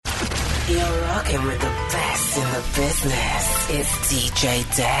You're rocking with the best in the business. It's DJ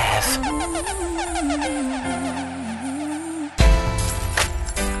Dev.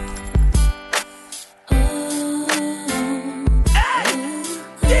 Hey,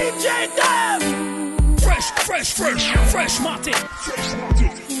 DJ Dev. Fresh Martin.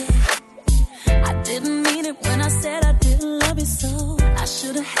 I didn't mean it when I said I didn't love you so. I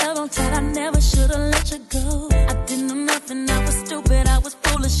should've held on tight, I never should've let you go. I didn't know nothing, I was stupid, I was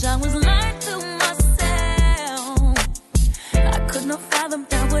foolish, I was lying to myself. I could not fathom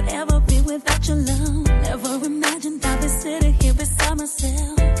that would ever be without your love. Never imagined I'd be sitting here beside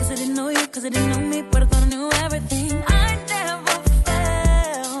myself. Cause I didn't know you, cause I didn't know me, but I thought I knew everything. I never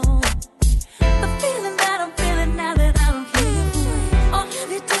felt the feeling that I'm feeling now that I don't hear your voice. Or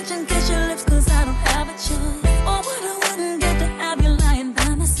have your attention, kiss your lips, cause I don't have a choice. Or what I wouldn't get to have you lying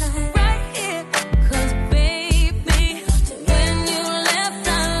by my side right here. Cause baby, when you left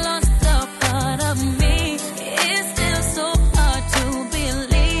I lost a part of me. It's still so hard to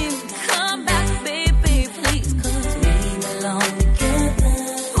believe. Come back baby please, cause we belong together.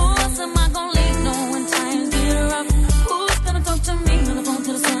 Who else am I gonna leave when times get rough? Who's gonna talk to me on the phone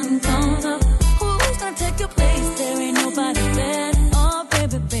till the sun comes up? Who's gonna take your place? There ain't nobody better. Oh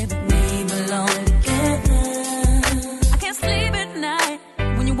baby, baby, we belong together. I can't sleep at night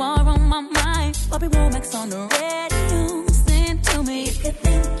when you are on my mind. Bobby Womack's on the radio, sing to me. If you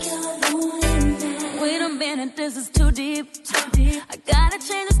think you're lonely now, wait a minute, this is too deep. I gotta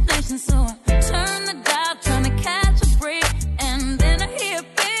change the station, so I turn the dial, trying to catch a break. And then I hear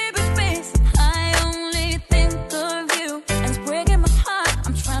baby face. I only think of you, and it's breaking my heart.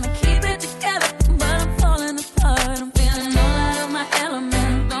 I'm trying to keep it together, but I'm falling apart. I'm feeling all out of my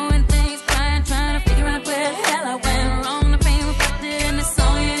element, throwing things, crying, trying to figure out where the hell I went wrong. The pain reflected in this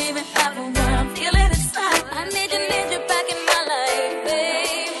song, you ain't even half of what I'm feeling inside. I need you back in my life, baby.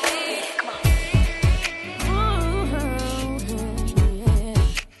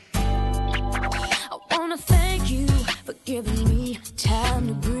 I wanna thank you for giving me time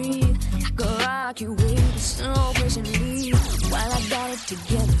to breathe. I could rock you with so patiently while I got it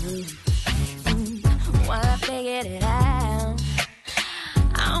together. While I figured it out,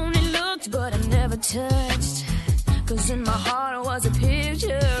 I only looked but I never touched. Cause in my heart was a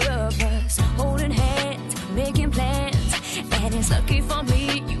picture of us holding hands, making plans. And it's lucky for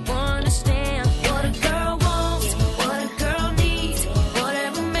me you understand what a girl wants, what a girl needs.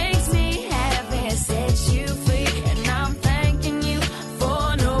 Whatever makes me happy sets you free. And I'm thanking you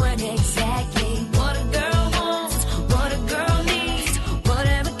for knowing exactly what a girl wants, what a girl needs.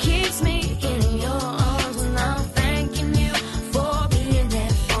 Whatever keeps me in your arms. And I'm thanking you for being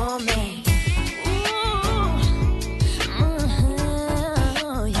there for me.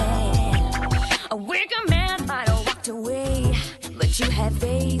 Ooh, yeah. A weaker man might have walked away, but you had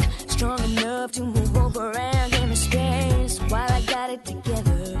faith, strong enough to move over and give me space while I got it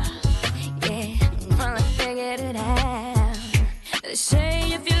together. Yeah, while I figured it out. They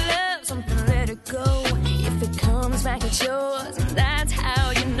say if you love something, let it go. If it comes back, it's yours, and that's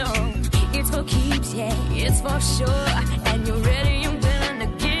how you know it's for keeps. Yeah, it's for sure. And you're ready and willing to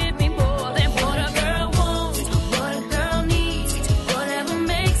give me more than what a girl wants, what a girl needs. Whatever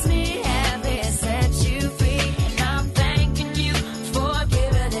makes me happy sets you free. And I'm thanking you for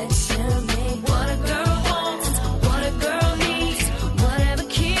giving it to me. What a girl wants, what a girl needs. Whatever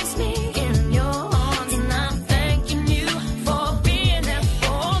keeps me in your arms. And I'm thanking you for being there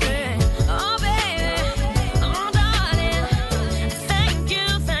for me. Oh baby, oh darling, thank you,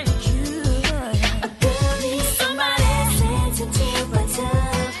 thank you. A girl needs somebody sensitive but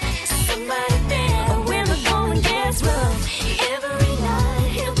tough, somebody there when the going gets rough. Every night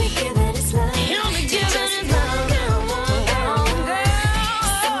he'll be giving his love, he'll be giving his love.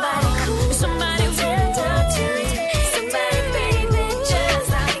 Somebody cool, somebody tender too, somebody baby just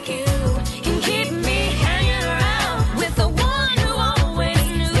like you can keep me hanging around with the one who always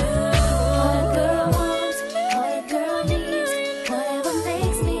knew. What a girl wants, what a girl needs. Whatever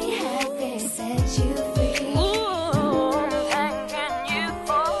makes me happy sets you free. Ooh, thanking you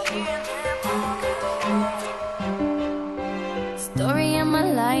for being there. Story of my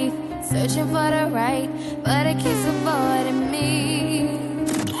life, searching for the right, but it keeps avoiding me.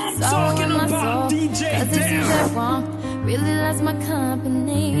 Sorrow in my soul, cause it seems that wrong really loves my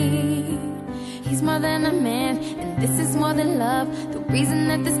company. He's more than a man, and this is more than love. The reason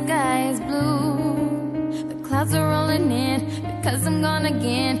that the sky is blue, the clouds are rolling in, because I'm gone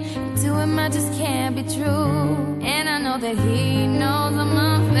again. And to him I just can't be true. And I know that he knows I'm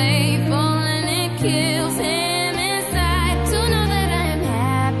unfaithful, and it kills him inside to know that I am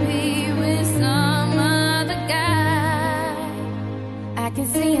happy with some other guy. I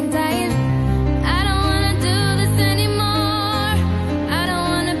can see I'm dying. I don't wanna do this anymore. I don't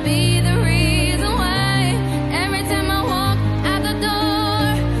wanna be the reason why. Every time I walk out the door,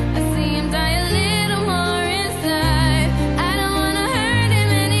 I see him die a little more inside. I don't wanna hurt him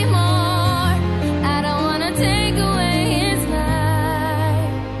anymore. I don't wanna take away his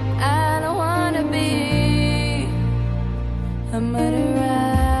life. I don't wanna be a murderer.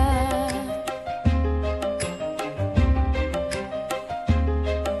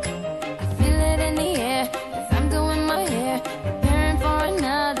 I feel it in the air as I'm doing my hair, preparing for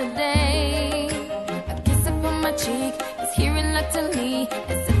another day. A kiss up on my cheek is here reluctantly,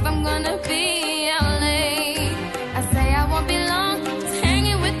 as if I'm gonna be out late. I say I won't be long, just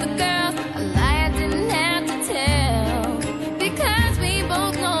hanging with the girls, a lie I didn't have to tell. Because we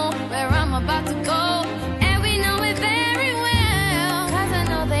both know where I'm about to go, and we know it very well. 'Cause I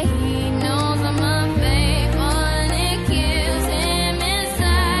know that he knows I'm unfaithful, and it kills him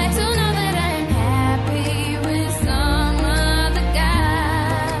inside to know that I'm happy with some other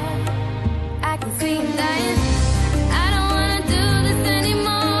guy. I can see him dying. I don't wanna do this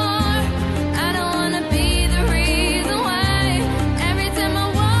anymore. I don't wanna be the reason why. Every time I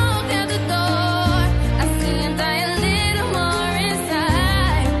walk out the door, I see him die a little more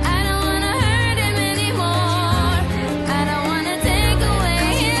inside. I don't wanna hurt him anymore. I don't wanna take away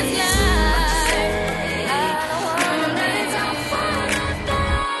his life. I don't wanna be down for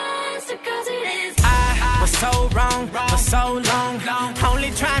nothing, because it is. I was so wrong for so long,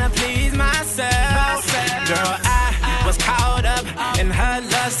 only trying to please myself. Girl, I was caught up in her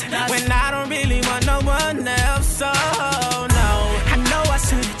lust when I don't really want no one else. So no, I know I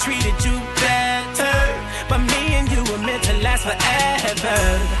should have treated you better, but me and you were meant to last forever.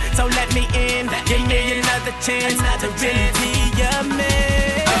 So let me in, give me another chance to really be your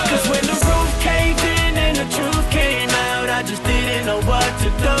man. 'Cause when the roof caved in and the truth came out, I just didn't know what to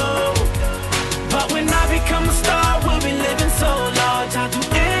do. But when I become a star, we'll be living so large, I'll do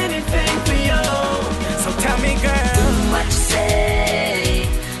anything for you. So tell me, girl, What you say?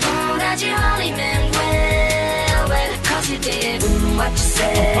 That you only meant well, 'cause you did. What you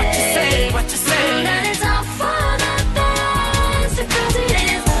say? what you say, what you say? That it's all for nothing, because it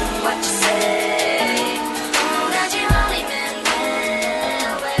is. What you say? That you only meant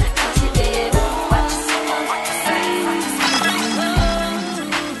well, 'cause you did. What you say? What you say?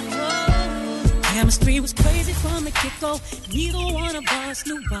 Chemistry was crazy from the get-go. Neither one of us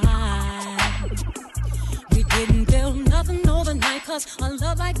knew why. We didn't build nothing overnight, 'cause a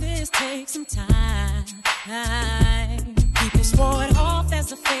love like this takes some time. People swore it off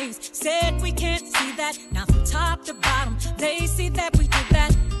as a phase, said we can't see that. Now from top to bottom, they see that we did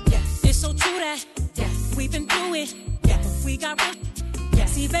that. Yes, it's so true that we've been through it. Yes, we got real. Yes,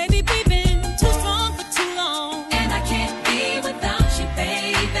 see, baby, we've been too strong for too long, and I can't be without you,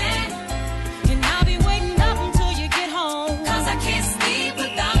 baby. And I'll be waiting up until you get home, 'cause I can't sleep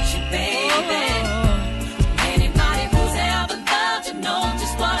without you, baby. Anybody who's ever loved you know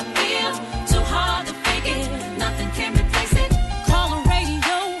just what I feel. Too hard to fake it, nothing can replace it. Call the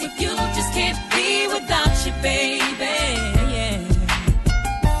radio if you just can't be without you, baby.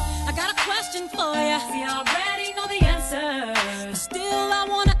 Yeah. I got a question for you. See, I already know the answer, but still I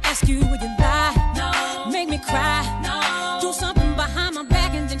wanna ask you, would you lie? No. Make me cry? No. Do something behind my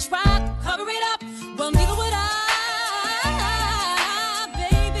back and then try to cover it up? Well, neither would I,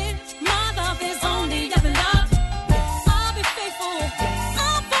 baby. My love is only up and up. I'll be faithful.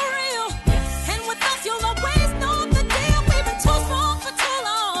 I'm for real. And with us, you'll always know the deal. We've been too strong for too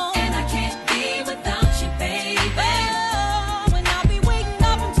long, and I can't be without you, baby. Oh, and I'll be waiting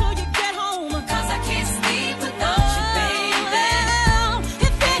up until you get home, 'cause I can't sleep without you, baby.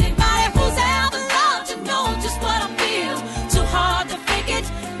 If anybody who's ever loved you know just what I feel. Too hard to fake it,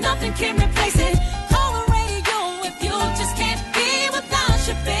 nothing can replace it. Call the radio if you just can't be without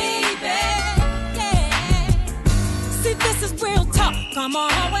you, baby. Yeah. See, this is real talk. I'ma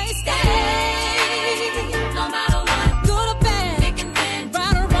always stay, no matter what, good or bad, thick and thin,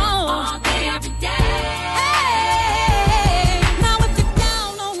 right or wrong, all day, every day. Hey, now if you're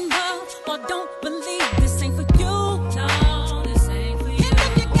down on love or don't believe this ain't for you, no, this ain't for you. And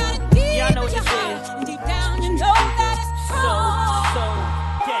if you got it deep Y'all know in what your this heart, is. and deep down you know that it's true.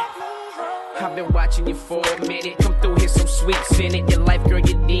 I've been watching you for a minute. Come through here, some sweets in it. Your life, girl,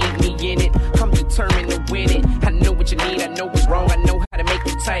 you need me in it. I'm determined to win it. I know what you need, I know what's wrong. I know how to make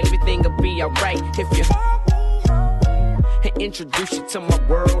you tight. Everything will be alright if you introduce you to my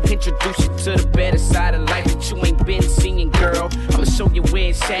world. Introduce you to the better side of life that you ain't been seeing, girl. I'ma show you where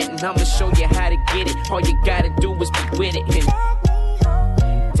it's at, and I'ma show you how to get it. All you gotta do is be with it.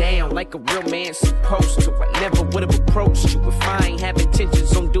 And down like a real man supposed to. I never would've approached you if I ain't have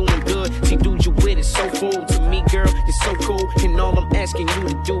intentions on doing good. See, dude, you with it so full to me, girl. You're so cool, and all I'm asking you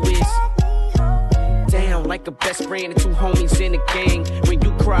to do is down like a best friend and two homies in a gang. When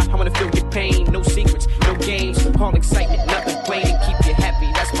you cry, I wanna feel your pain. No secrets, no games, all excitement, nothing plain. And keep you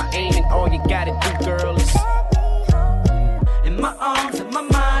happy, that's my aim. And all you gotta do, girl, is in my arms, in my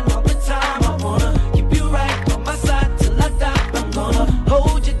mind, all the time. I wanna keep you right on my side till I die. I'm gonna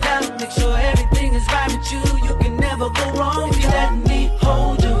hold you down, make sure everything is right with you. You can never go wrong if you let me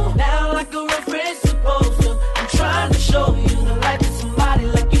hold you down like a real friend supposed to. I'm trying to show you the life of somebody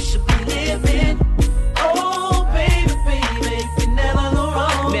like you should be living.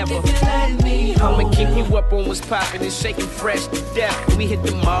 I'ma keep you up on what's poppin' and shaking fresh to death. We hit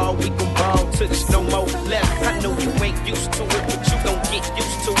the mall, we gon' ball till there's no more left. I know you ain't used to it, but you gon' get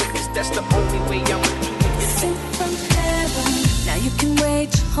used to it, 'cause that's the only way I'ma do it. Sent from heaven. Now you can wait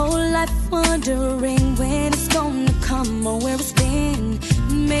your whole life wondering when it's gonna come or where it's been.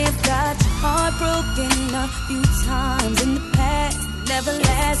 You may have got your heart broken a few times in the past. Never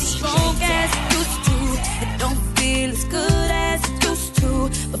last as strong as it used to. It don't feel as good as it used to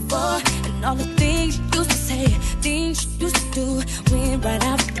before. And all the things you used to say, things you used to do, went right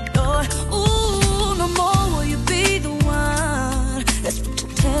out the door. Ooh, no more will you be the one. That's what you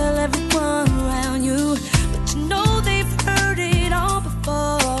tell everyone around you. But you know they've heard it all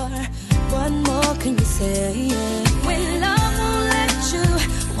before. What more can you say? When love won't let you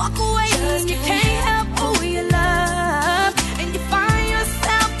walk away and you can't help who you love, and you find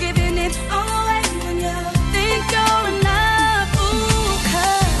yourself giving it all away when you think you're enough. Ooh,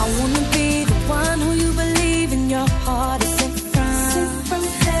 'cause I wanna be the one who you believe in your heart is sent from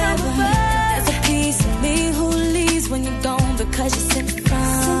heaven. There's a piece of me who leaves when you're gone because you're sent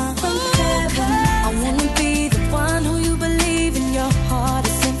from heaven. I wanna be the one who you believe in your heart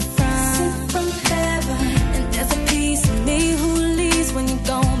is sent from heaven. And there's a piece of me who leaves when you're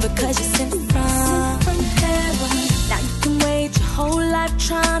gone because you're sent from heaven. Now you can wait your whole life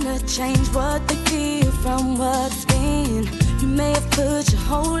trying to change what they feel from what's been. You may have put your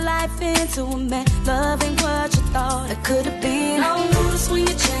whole life into a man, loving what you thought it could have been. I'll notice when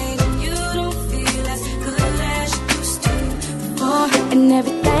you change and you don't feel as good as you used to before. And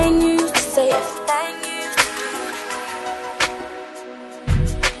everything you used to say, everything you used to do.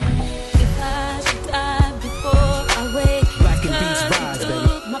 If I should die before I wake, Black and Beats vibes, baby.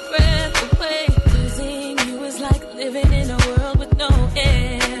 took my breath away. Losing you is like living in a world with no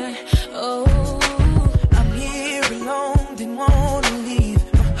air. Oh, I'm here alone, didn't wanna leave.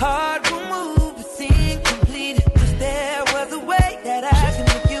 My heart will move, but it's incomplete. 'Cause there was a way that I can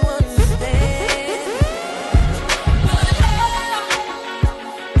make you understand.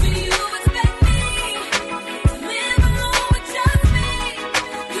 do you expect me to live alone with just me?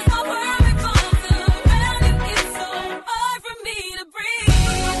 'Cause my world revolves around you. It's so hard for me to breathe.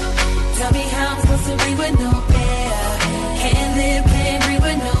 Tell me how I'm supposed to breathe with no air. Can't live, can't breathe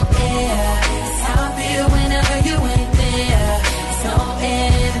with no air. It's how I feel whenever you ain't there. It's no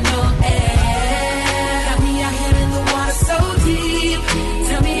air, no air. Got me out here in the water so deep.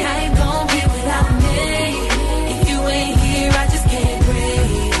 Tell me how you gon' be without me. If you ain't here, I just can't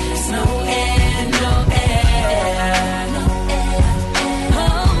breathe. It's no air, no air. No air,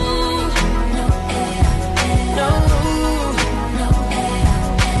 oh, no air, no, no air,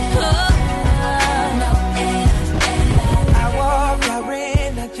 oh, no air. I walk, I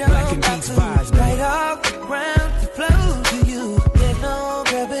ran, I Black and jumped, I Beats flew vibes, baby. right off the ground to flow to you. There's no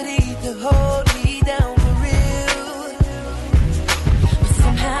gravity to hold me down for real. But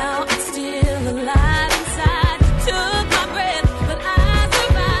somehow I'm still alive inside. You took my breath, but I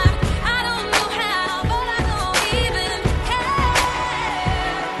survived. I don't know how, but I don't even care.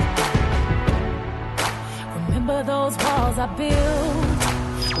 Remember those walls I built?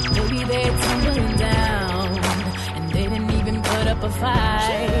 Well, baby, they're tumbling down, and they didn't even put up a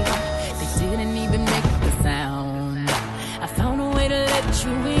fight. They didn't even make the sound. I found a way to let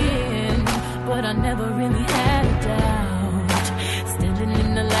you in, but I never really had a doubt. Standing in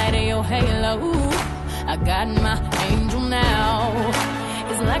the light of your halo, I got my angel now.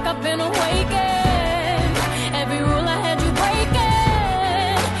 It's like I've been awakened. Every rule I had you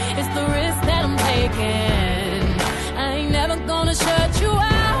breaking. It's the risk that I'm taking. I ain't never gonna shut you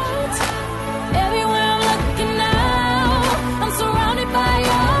out. Everywhere I'm looking now, I'm surrounded by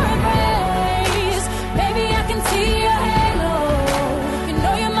your embrace. Baby, I can see your halo. You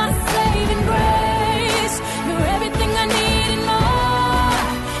know you're my saving grace. You're everything I need and more.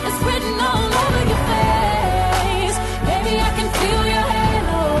 It's written all over your face. Baby, I can feel your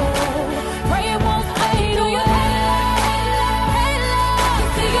halo. Pray it won't fade away. Halo, halo,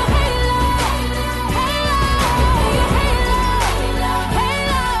 see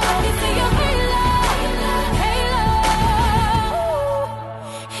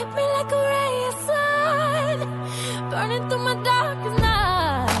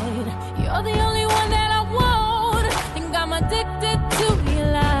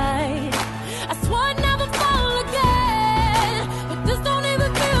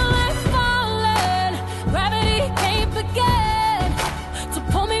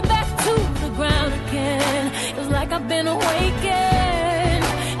been awakened.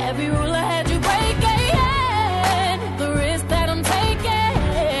 Every rule I had you breaking. The risk that I'm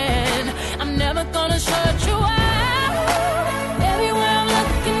taking, I'm never gonna shut you out. Everywhere I'm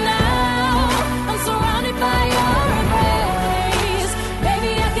looking now, I'm surrounded by your embrace.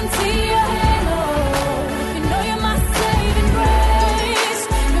 Baby, I can see your halo. You know you're my saving grace.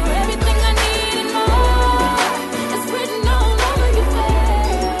 You're everything I need and more. It's written all over your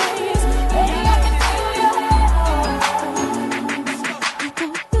face. Baby, I can feel your halo. I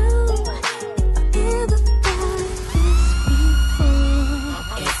don't know if I ever felt this before.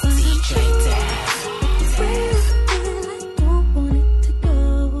 It's DJ Daz. Where I don't want it to go.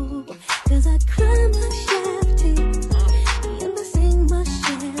 'Cause I cry my share of tears and I sing my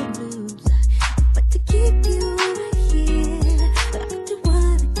share of blues. But to keep you right here, I do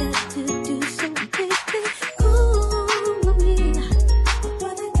what I got to do. So baby, cool me.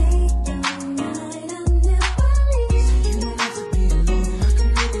 Whether day or night, I'll never leave. You don't have to be alone. I can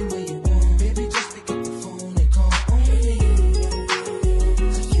meet you where you want. Baby, just pick up the phone and call on me.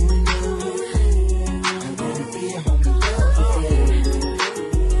 So you and I, I'm gonna be a home to love with you.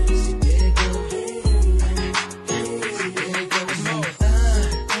 See, there it goes. See, there it goes. No, if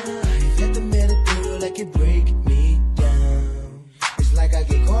let the metal girl like it break me down. It's like I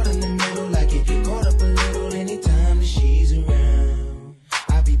get caught in the middle, like it get caught up a little anytime that she's around.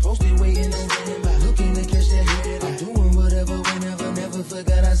 I be posted waiting and standing by, looking to catch that head. I'm doing whatever, whenever, never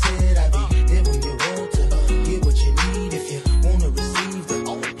forgot I said I be there when you want to get what you need. If you wanna receive the,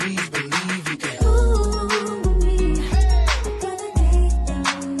 please believe you can. Cool me. Whether day or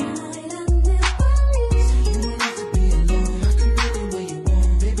night, I'll never leave. You don't have to be alone. I can meet you where you want.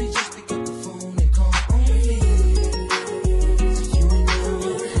 Baby, just pick up the phone and call on me. So you and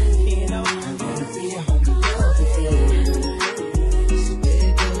I, I'm gonna be a home to love with you. See, there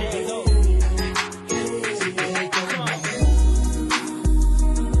it goes. See, there it goes.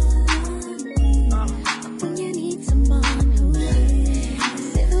 When you need someone who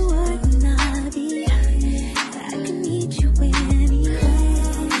say the word and I'll be. I can meet you anywhere.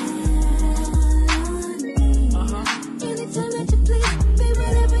 Anytime that you please, be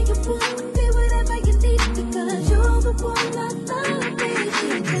whatever you want, be whatever you need, because you're the one I love, baby.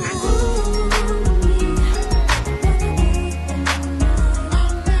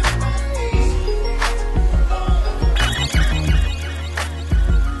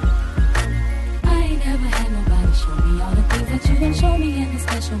 I ain't never had nobody show me all the things that you done show me, and the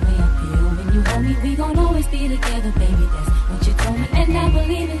special way I feel when you hold me. We gon' always be together, baby. That's what you told me, and I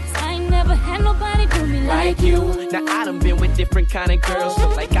believe it. 'Cause I ain't never had nobody do me like you. Now I done been with different kind of girls,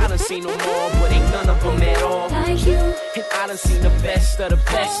 look like I done seen them all, but ain't none of them at all. Like you, And I done seen the best of the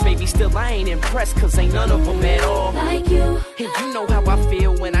best, baby, still I ain't impressed, 'cause ain't none of them at all. like you, And you know how I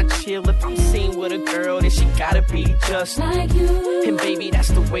feel when I chill. If I'm seen with a girl, then she gotta be just. like you. And baby, that's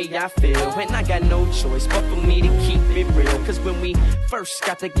the way I feel. And I got no choice but for me to keep it real. 'Cause when we first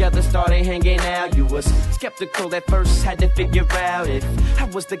got together, started hanging out, you was skeptical at first, had to figure out if I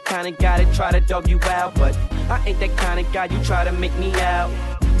was the kind of guy that try to dog you out. But I ain't that kind of guy you try to make me out.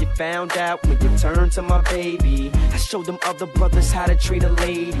 You found out when you turned to my baby. I showed them other brothers how to treat a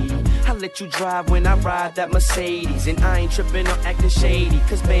lady. I let you drive when I ride that Mercedes. And I ain't tripping or acting shady,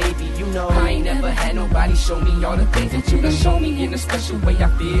 'cause baby, you know I ain't never had nobody show me all the things that you done show me. In a special way I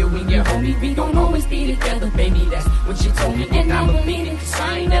feel when you're home. We gon' always be together, baby, that's what you told me. And I believe it, 'cause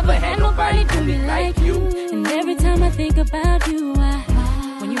I ain't never had nobody do me like you. And every time I think about you,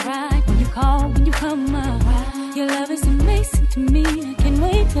 when you ride, when you call, when you come up, your love is amazing to me. I can't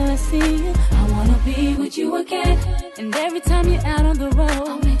wait till I see you. I wanna be with you again. And every time you're out on the road,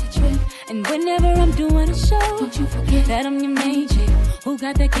 I'll make a trip. And whenever I'm doing a show, don't you forget that I'm your main chick. Who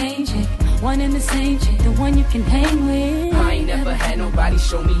got that game chick? One and the same chick, the one you can hang with. I ain't never had nobody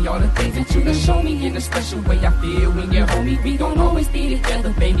show me all the things that you done show me. In a special way I feel when you're home. We gon' always be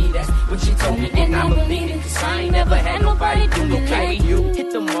together, baby, that's what you told me. And I believe it, 'cause I ain't never had nobody do me like you.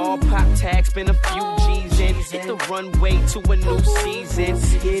 Hit the mall, pop tags, spend a few G's in. Hit the runway to a new season.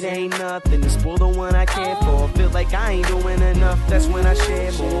 It ain't nothing to spoil the one I care for. Feel like I ain't doing enough, that's when I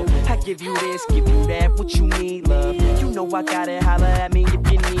share more. I give you this, give you that, what you need, love. You know I gotta holler at me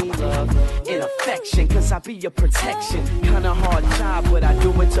if you need love and affection, 'cause I be your protection. Kinda hard job, but I do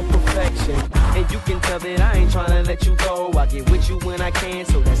it to perfection. And you can tell that I ain't tryna let you go. I get with you when I can,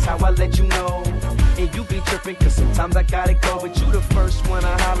 so that's how I let you know. And you be tripping, 'cause sometimes I gotta go, but you the first one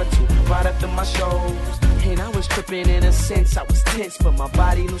I holler to right after my shows. And I was tripping in a sense, I was tense, but my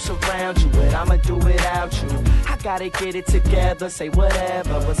body loose around you. But I'ma do without you. I gotta get it together, say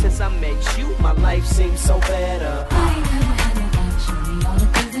whatever. But since I met you, my life seems so better. I ain't never had nobody show me all the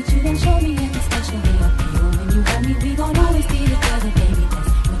things that you done show me, and especially I feel when you hold me.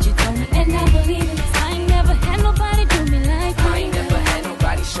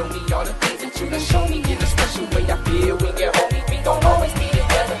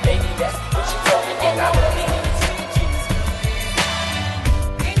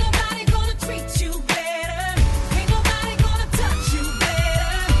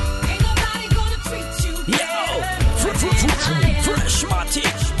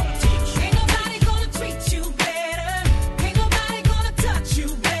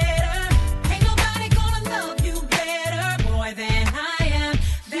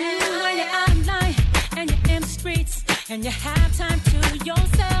 and you have time to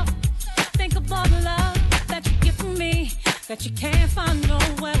yourself. Think of all the love that you get from me, that you can't find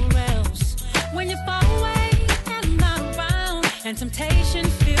nowhere else. When you fall away and I'm not around, and temptation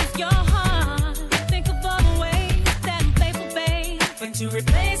fills your heart, think of all the ways that I'm faithful, babe. But to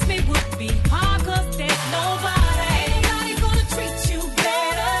replace me would be hard, 'cause there's nobody.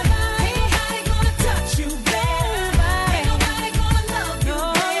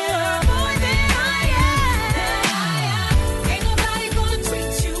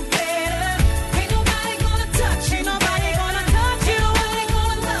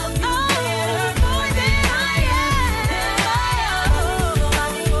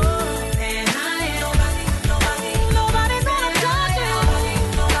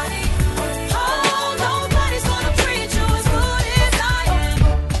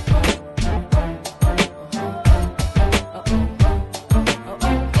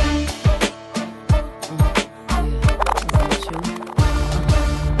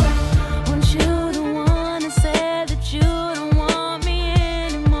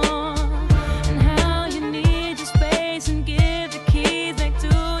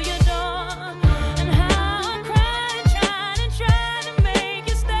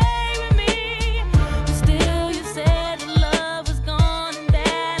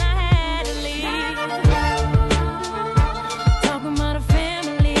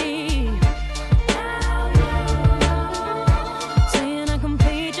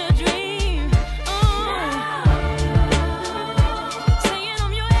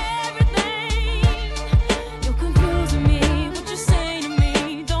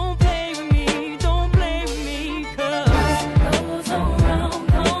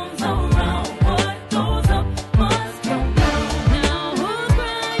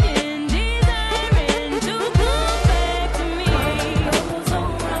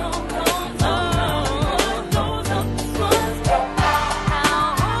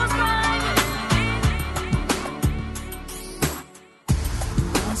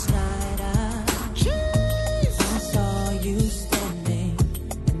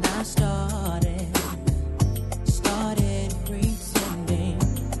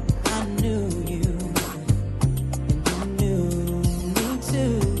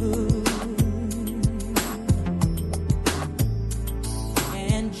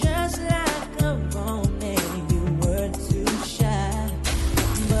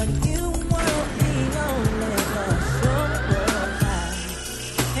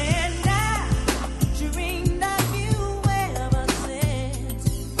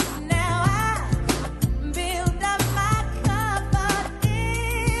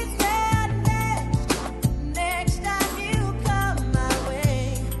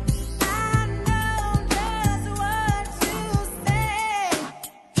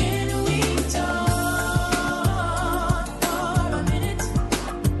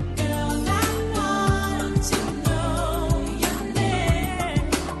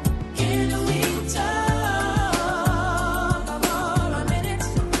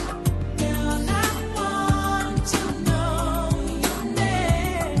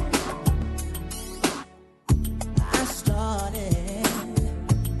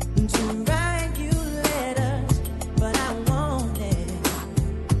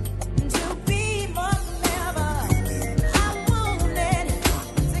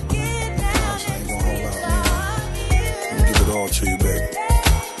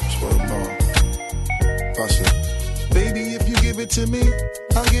 To me,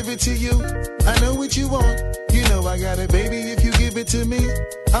 I'll give it to you. I know what you want, you know I got it, baby. If you give it to me,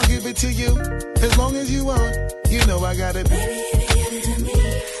 I'll give it to you. As long as you want, you know I got it. Baby, if you give it to me,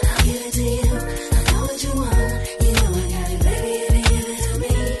 I'll give it to you. I know what you want, you know I got it. Baby, if you give it to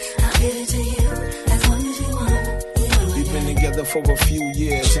me, I'll give it to you. As long as you want, you know I got it. We've been together for a few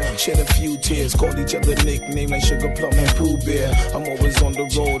years, shed a few tears, called each other nicknames like Sugar Plum and Pooh Bear. I'm always on the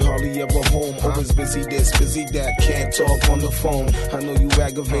road, hardly ever home. Always busy this, busy that, can't talk on the phone. I know you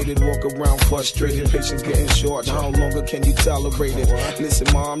aggravated, walk around frustrated, patience getting short. How longer can you tolerate it? Listen,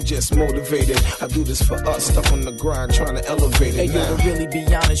 ma, I'm just motivated. I do this for us, stuck on the grind, trying to elevate it. Hey, yo, to really be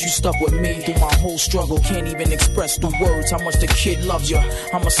honest, you stuck with me through my whole struggle. Can't even express through words how much the kid loves you.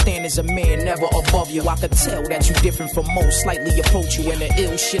 I'ma stand as a man, never above you. I could tell that you different from most, slightly approach you. And the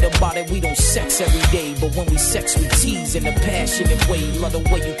ill shit about it, we don't sex every day, but when we sex, we tease in a passionate way. Love the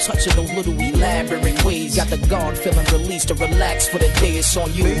way you touch it, those little elaborate ways. Got the guard feeling released to relax for the day. It's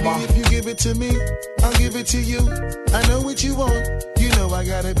on you, baby, ma. If you give it to me, I'll give it to you. I know what you want, you know I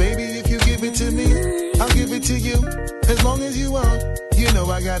got it, baby. If you give it to me, I'll give it to you. As long as you want, you know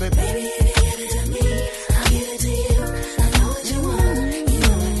I got it, baby. If you give it to me, I'll give it to you. I know what you want, you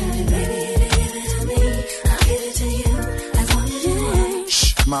know I got it, baby. If you give it to me, I'll give it to you.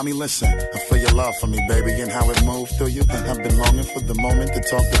 Mommy, listen, I feel your love for me, baby, and how it moved through you. I've been longing for the moment to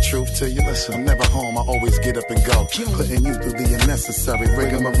talk the truth to you. Listen, I'm never home, I always get up and go. Putting you through the unnecessary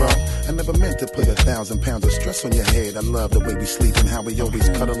rigmarole. I never meant to put 1,000 pounds of stress on your head. I love the way we sleep and how we always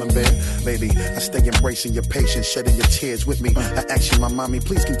cuddle in bed. Baby, I stay embracing your patience, shedding your tears with me. I ask you, my mommy,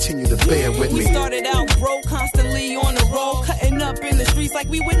 please continue to bear with me. We started out broke, constantly on the road, cutting up in the streets like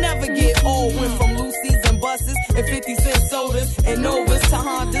we would never get old. Went from Lucy's and buses and 50-cent sodas and Novas to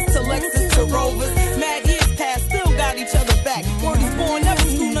Hondas to Lexus to Rovers. Mad years past, still got each other back. Word is born, never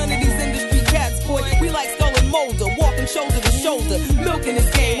screw none of these industry cats, boy. We like Skull and Molder, walking shoulder to shoulder, milking this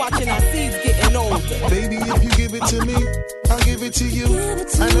game, watching our seeds getting older. Baby, if you give it to me, I'll give it to you.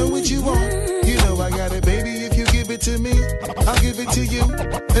 I know what you want, you know I got it. Baby, if you give it to me, I'll give it to you.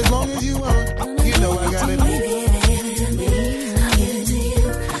 As long as you want, you know I got it. Baby, give it to me, I'll give it to you.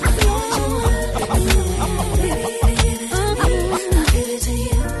 I know what you want, baby, I'll give it to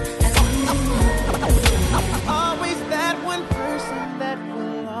you. As long as you want. Always that one person that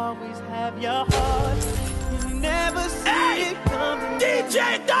will always have your heart. You never see it coming.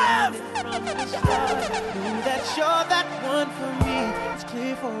 DJ Dev! From the start, knew that you're that one for me. It's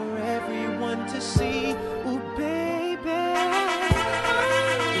clear for everyone to see. Ooh, baby,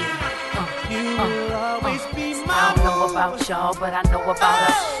 you will always be my I don't know about y'all, but I know about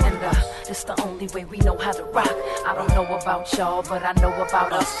us. And it's the only way we know how to rock. I don't know about y'all, but I know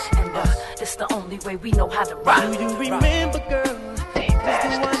about us. And it's the only way we know how to rock. Do you remember, girl? Was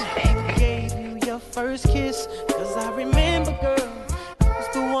the one who gave you your first kiss? Cause I remember, girl, was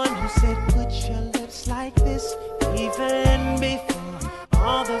the one who said, put your lips like this. Even before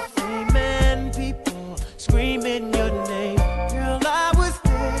all the fame and people screaming your name. Girl, I was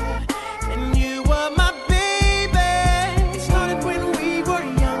there, and you were my baby. It started when we were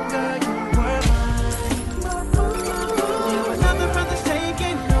younger, you were mine. There was nothing from this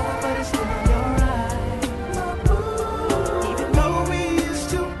taking over, but it's still your right. Even though we used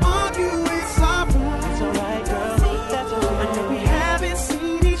to argue, it's alright. It's alright, girl, that's alright. I know we haven't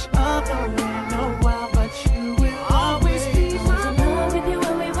seen each other in a while, but you will always be I was in love with you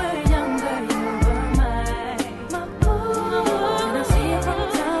when we were younger, you were mine. And I see it from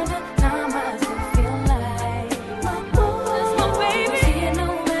time to time, I still feel like that's my baby. See it no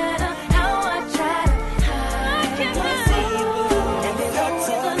matter how I try to hide. I can't see you, and it hurts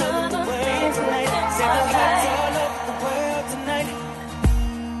all over the world tonight. Say the hearts all over the world tonight.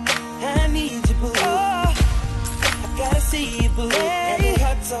 I need you, boo. I gotta see you, boo. And the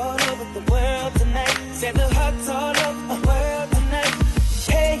hearts all over the world tonight. Say the hearts all over the world tonight.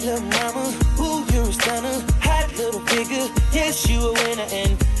 Hey, little mama, ooh, you're a stunner. Hot little figure, yes, you a winner.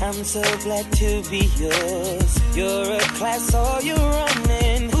 And I'm so glad to be yours. You're a class, all you're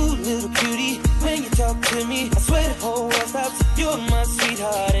running. Ooh, little cutie, when you talk to me, I swear the whole world stops. You're my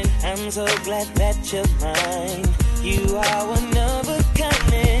sweetheart, and I'm so glad that you're mine. You are one of a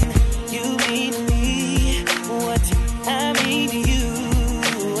kind, and you mean to me what I mean to you.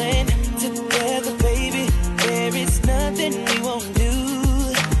 And together, baby, there is nothing we won't do.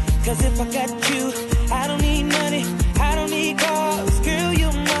 Cause if I got you, I don't need money, I don't need cars. Girl,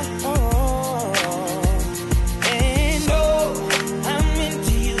 you're my home. And oh, I'm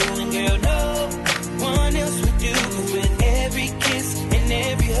into you, and girl, no one else would do. Cause with every kiss and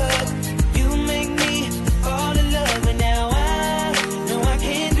every hug, you make me fall in love. And now I know I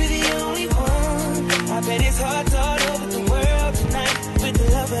can't be the only one. I bet it's hard all over the world tonight. With the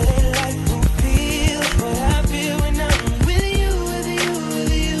love of their life, who feel what I feel when I'm with you, with you,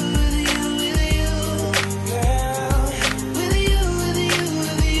 with you, with you, with you, girl. With you, with you,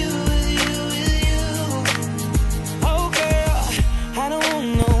 with you, with you, with you. Oh, girl, I don't want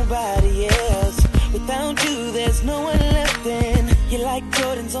nobody else. Without you, there's no one left. And you're like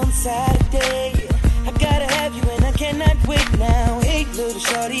Jordans on Saturday. I gotta have you, and I cannot wait now. Hey, little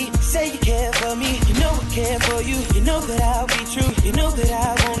shorty, say you care for me. You know I care for you. You know that I'll be true. You know that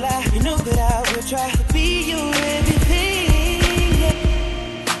I won't lie. You know that I will try to be your everything.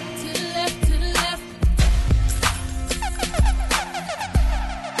 To the left, to the left.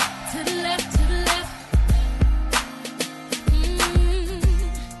 To the left, to the left.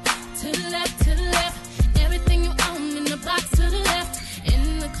 To the left, to the left. Everything you own in the box to the left.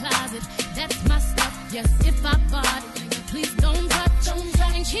 In the closet, that's my stuff. Yes, if I bought it, please don't touch.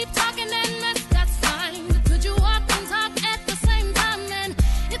 And keep talking and mess, that's fine. But could you walk and talk at the same time? And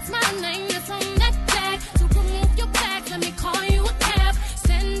it's my name that's on that tag. So remove your bags, let me call you a cab.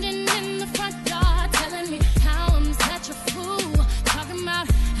 Standing in the front yard, telling me how I'm such a fool. Talking about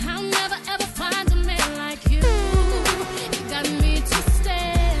how I'll never ever find a man like you. You got me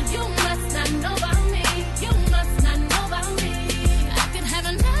twisted. You must not know about me. You must not know about me. I could have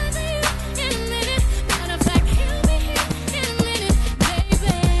an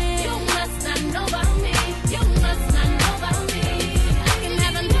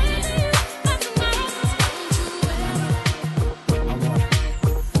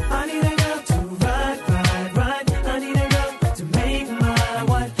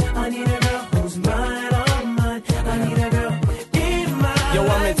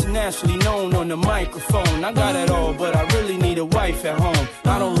internationally known on the microphone. I got it all, but I really need a wife at home.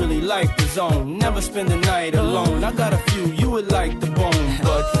 I don't really like the zone, never spend the night alone. I got a few you would like the bone,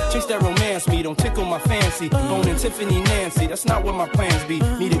 but chicks that romance me don't tickle my fancy. Bone and Tiffany Nancy, that's not what my plans be.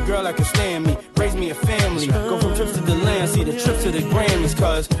 Need a girl that can stand me, raise me a family. Go from trips to the land, see the trips to the Grammys.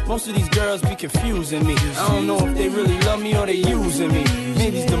 Cause most of these girls be confusing me. I don't know if they really love me or they using me.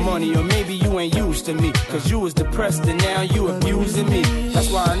 Maybe it's the money or maybe you ain't used to me. Cause you was depressed and now you abusing me. That's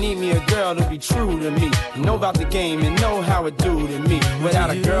why I need me a girl to be true to me. Know about the game and know how it do to me. Without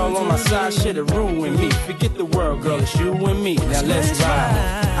a girl on my side, shit'll ruin me. Forget the world, girl, it's you and me. Now let's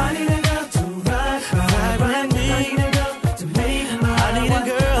ride. I need a girl to ride with me. I need a girl to make my I need a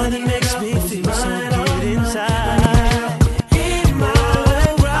girl that makes me feel so good inside.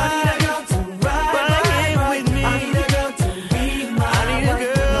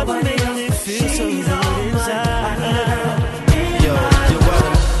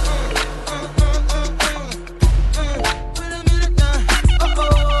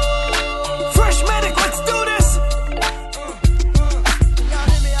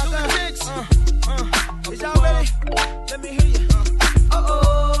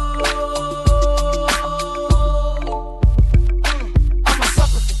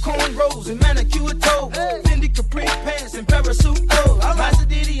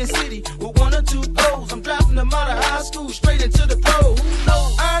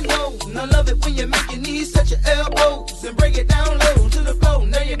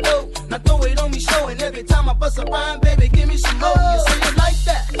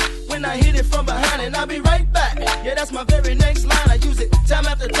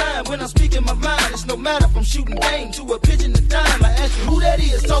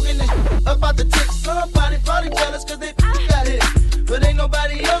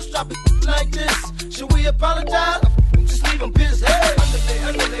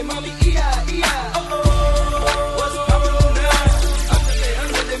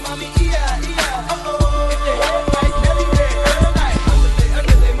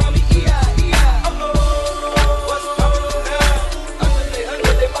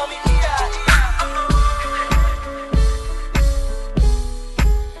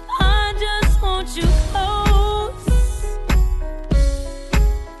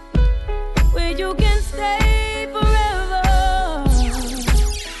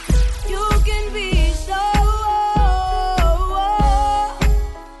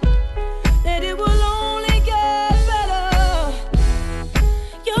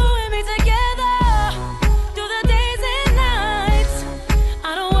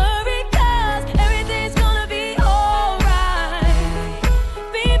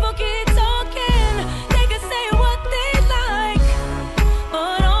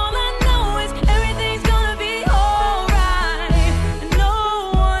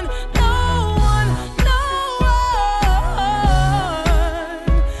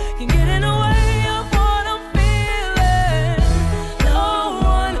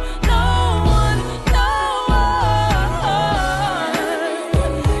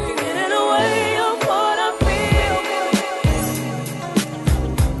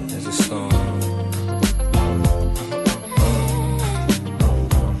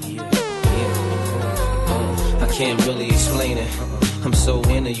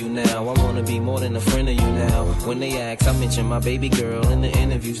 My baby girl in the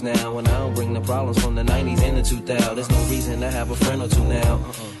interviews now, and I don't bring the problems from the 90s and the 2000s. There's no reason to have a friend or two now,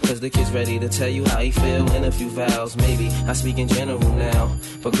 cause the kid's ready to tell you how he feel in a few vows. Maybe I speak in general now,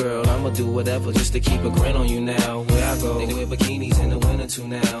 but girl, I'ma do whatever just to keep a grin on you now. Where I go, they wear bikinis in the winter too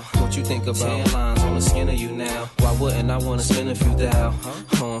now. What you think about tan lines on the skin of you now? Why wouldn't I wanna spend a few thou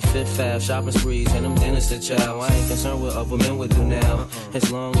on Fifth Ave shopping sprees and them dinners to chow? I ain't concerned what other men would do now, as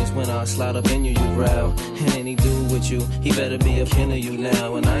long as when I slide up in you, you growl. And any dude with you, he better be a kin of you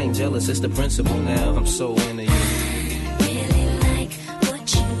now. And I ain't jealous, it's the principle now. I'm so into you.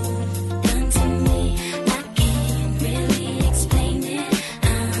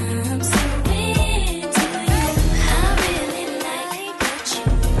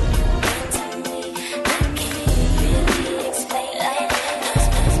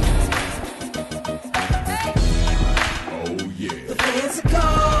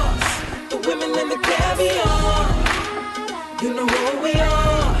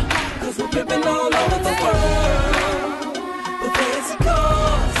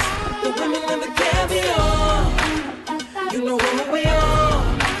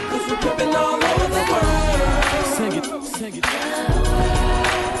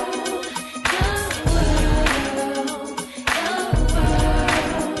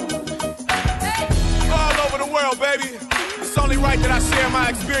 it's only right that I share my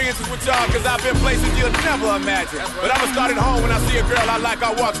experiences with y'all, cause I've been places you'll never imagine. But I'ma start at home when I see a girl I like,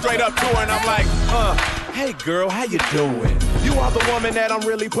 I walk straight up to her and I'm like, hey girl, how you doing? You are the woman that I'm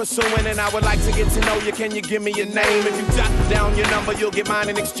really pursuing, and I would like to get to know you. Can you give me your name? If you jot down your number, you'll get mine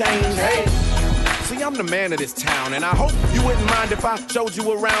in exchange. Hey, see, I'm the man of this town, and I hope you wouldn't mind if I showed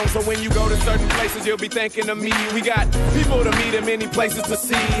you around. So when you go to certain places, you'll be thinking of me. We got people to meet and many places to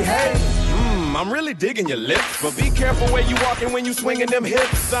see. Hey, I'm really digging your lips, but be careful where you walking when you swinging them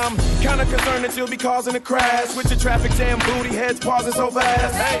hips. I'm kinda concerned that you'll be causing a crash with your traffic jam booty heads pausing so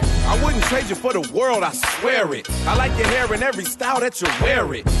fast. Hey, I wouldn't trade you for the world, I swear it. I like your hair in every style that you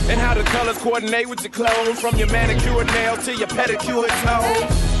wear it, and how the colors coordinate with your clothes, from your manicured nails to your pedicured toes.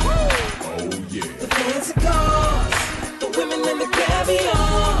 Oh yeah. The fancy cars, the women and the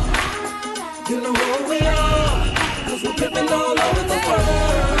caviar. You know who we are, cause we're pimping all over the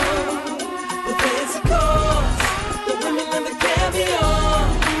world. The fancy cars, the women and the caviar.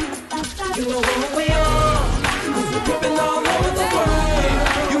 You know who we are, cause we're pimping all over the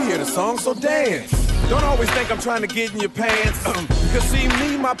world. You hear the song, so dance. Don't always think I'm trying to get in your pants. Cause see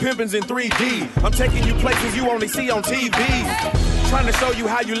me, my pimpin's in 3D. I'm taking you places you only see on TV. Trying to show you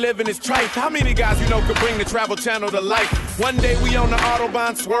how you live in this trife. How many guys you know could bring the Travel Channel to life? One day we on the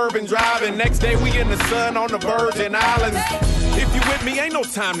Autobahn swerving, driving. Next day we in the sun on the Virgin Islands. If you with me, ain't no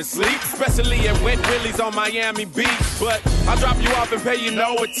time to sleep, especially at Wet Willie's on Miami Beach. But I'll drop you off and pay you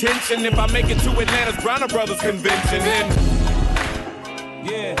no attention if I make it to Atlanta's Bronner Brothers convention. Then,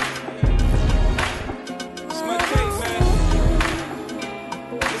 yeah. This is my tape, man.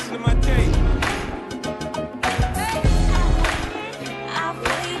 Listen to my tape.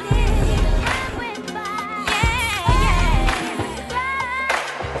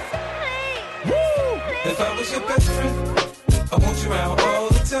 If I was your best friend, I want you around all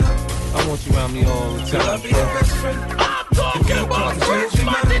the time. I want you around me all the time. Girl, I'll be your best friend. I'm talking about Fresh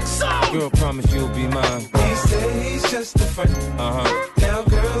Magic Sound. Girl, promise you'll be mine. He said he's just a friend. Now,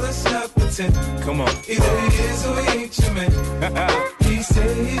 girl, let's not pretend. Come on. Either he is or he ain't your man. He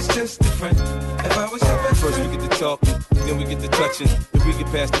said he's just a friend. If I was your best First friend. we get to talking, then we get to touching. If we get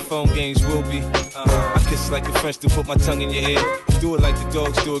past the phone games, we'll be. I kiss like the French do, put my tongue in your ear. Do it like the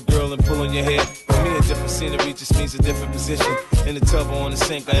dogs do a girl and pull on your hair. For me, a different scenery just means a different position. In the tub or on the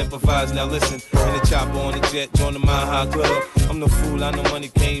sink, I improvise, now listen. In the chopper on the jet, join the Mile High Club. I'm no fool, I know money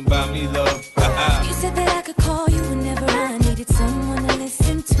came by me, love. You said that I could call you whenever I needed someone to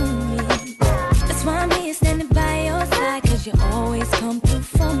listen to me. That's why I'm here standing by your side, cause you always come through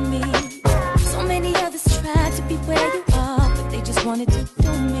for me. So many others tried to be where you are, but they just wanted to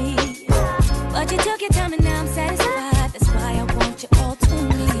do me. But you took your time and now I'm satisfied. That's why I want you all to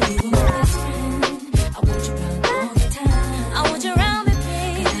me. You were my best friend. I want you around all the time. I want you around me,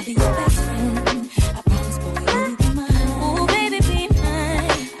 babe. Can I be your best friend? I promise, boy, you'll be mine. Oh, baby, be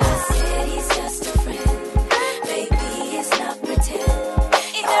mine. I said he's just a friend. Baby, it's not pretend.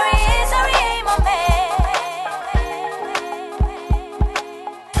 Either he is or he ain't my man.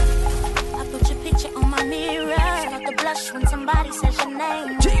 I put your picture on my mirror. Start to blush when somebody says your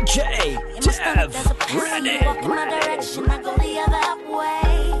name. DJ Dev, ready. Walk in my direction, I go the other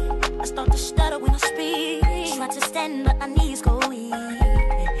way. I start to stutter when I speak. Try to stand, but my knees go weak.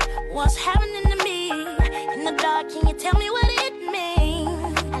 What's happening to me? In the dark, can you tell me what it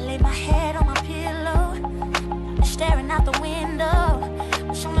means? I lay my head on my pillow, staring out the window,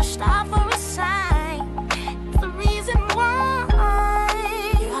 wishing a star for a sign. The reason why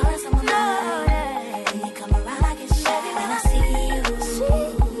you're always on my mind. When you come around, I get shy when I see you.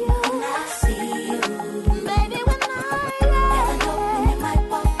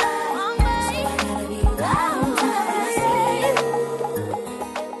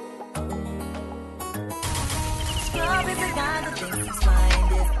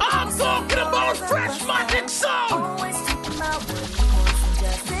 I'm talking about Fresh Magic Sound. Always talking about what he wants and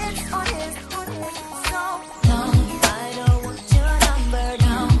just sits on his soul. No, I don't want your number,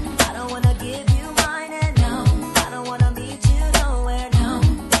 no. I don't wanna give you mine, and no, I don't wanna meet you nowhere, no.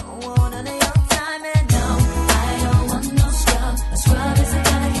 Don't want none of your time, and no, I don't want no scrub. A scrub is a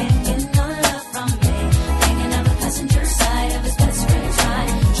guy that can't get no love from me. Hanging out the passenger side of his best friend's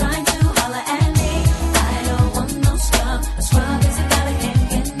ride, trying to holler at me. I don't want no scrub. A scrub is a guy that can't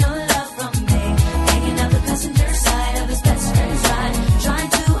get no love from me. Hanging out the passenger side.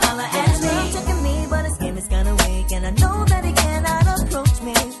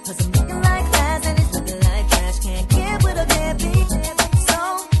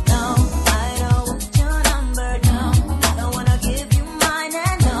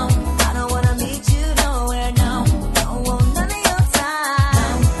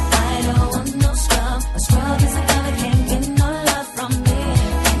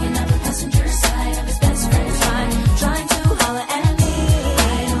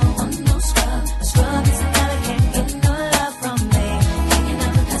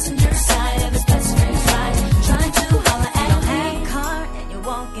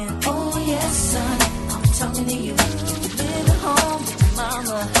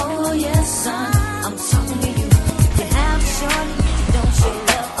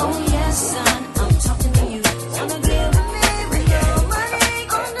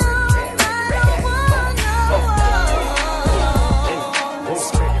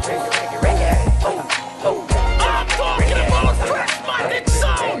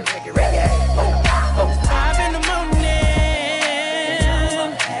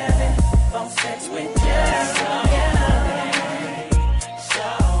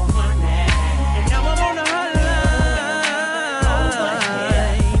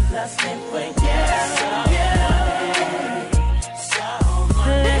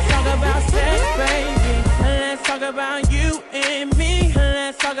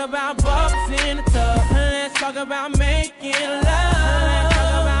 about making love. Let's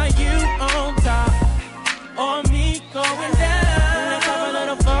talk about you on top or me going down. Let's have a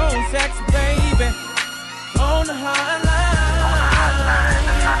little phone sex, baby, on the hotline.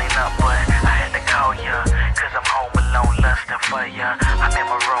 Sunny up, but I had to call ya, cause I'm home alone, lusting for ya. I'm in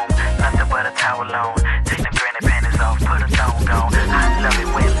my room, nothing but a towel on. Take them granny panties off, put a thong on. I love it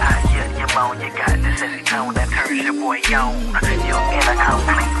when I hear you moan. You got this sexy tone that turns your boy on. You're in a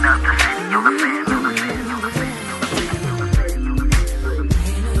complete up the city, you're the fan, you're the fan, you're the fan.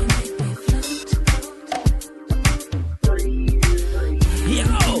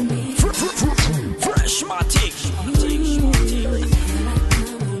 Fresh Matic.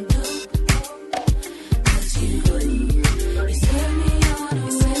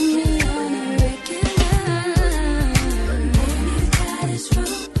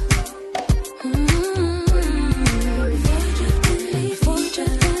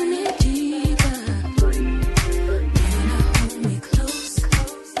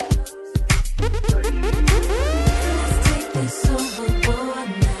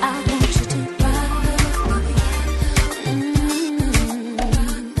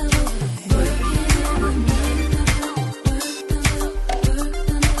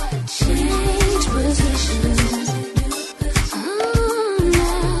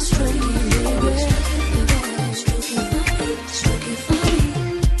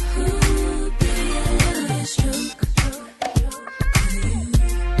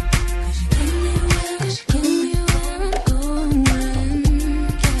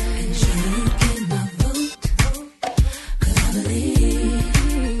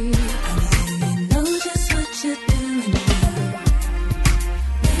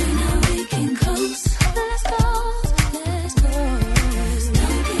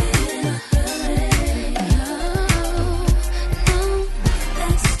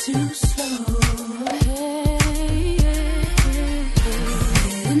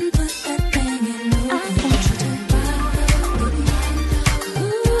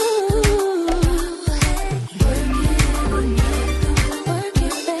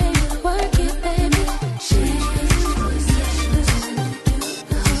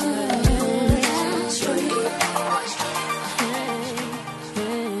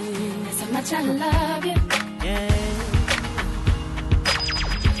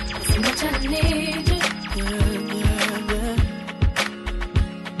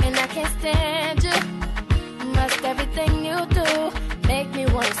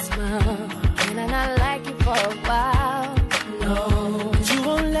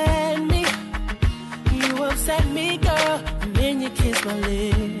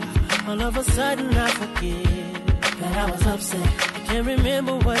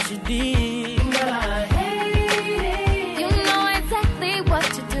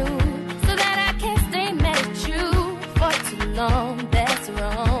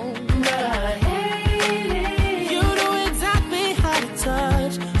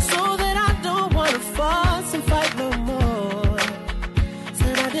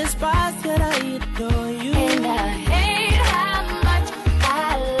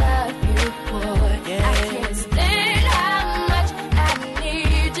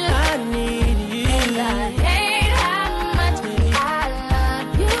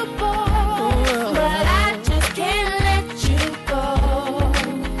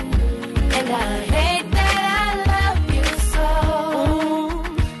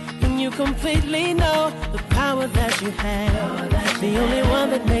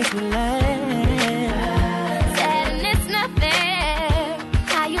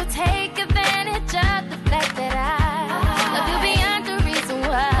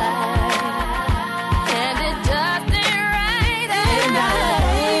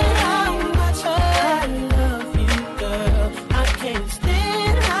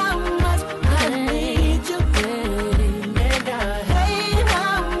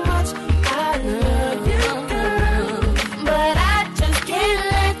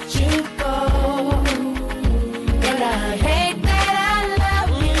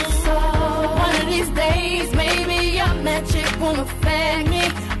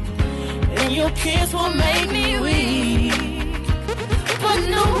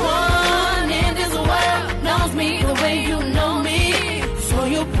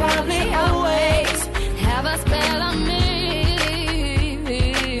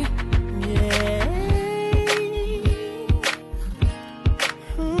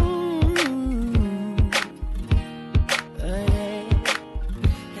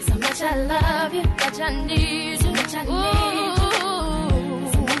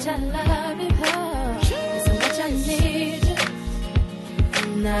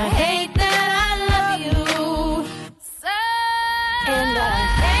 I hate that I love you.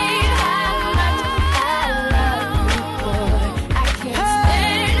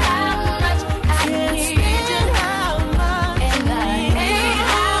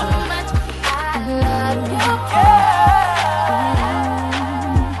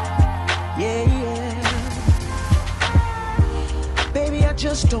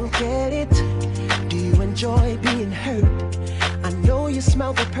 enjoy being hurt. I know you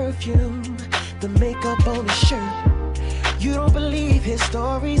smell the perfume, the makeup on his shirt. You don't believe his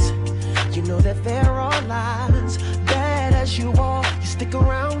stories, you know that there are lies. Bad as you are, you stick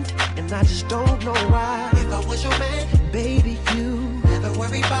around, and I just don't know why. If I was your man, baby, you never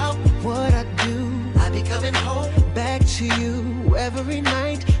worry about what I do. I'd be coming home back to you every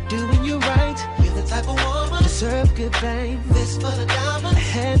night, doing you right. You're the type of woman deserve good fame. This for the diamond, a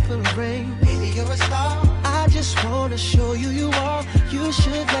handful of rain. Baby, you're a star. I just wanna show you you are. You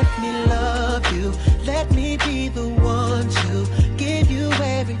should let me love you. Let me be the one to give you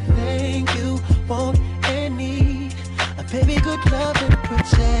everything you want and need. A baby, good love and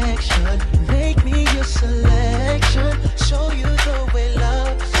protection. Make me your selection. Show you the way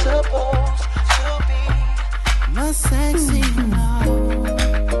love's supposed to be. My sexy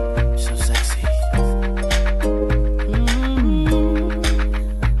love, so sexy.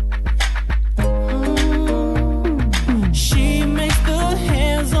 She makes the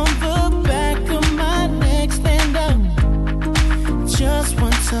hands on the back of my neck stand up. Just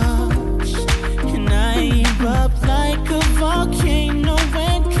one touch, and I erupt like a volcano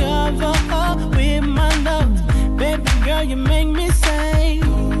and cover up with my love. Baby girl, you make me say,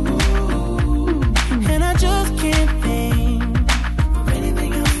 and I just can't think of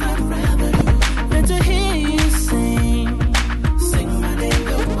anything else I'd rather do than to hear you sing my name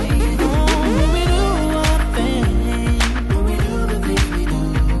the way you do. When we do our thing, when we do the things we do.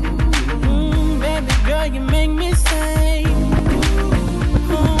 Baby girl, you make me say,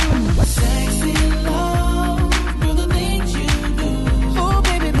 sexy love, do the things you do. Oh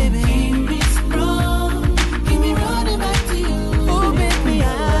baby, baby, keep me strong, keep me running back to you. Oh baby, I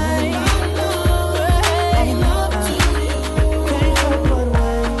love to you. Can't help but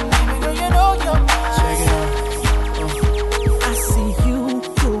wait. Baby, you know you're mine. Check it out. I see you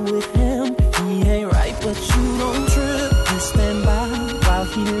with him. He ain't right, but you don't trip. You stand by while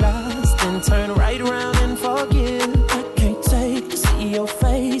he lies, then turn right around and forgive. I can't take to see your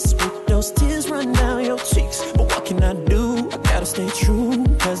face with those tears run down your cheeks. But what can I do? I gotta stay true,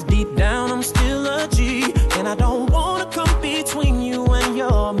 cause deep down I'm still a G. And I don't wanna come between you and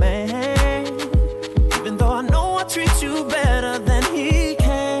your man, even though I know I treat you better than he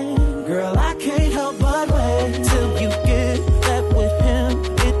can. Girl, I can't help but wait till you get that with him,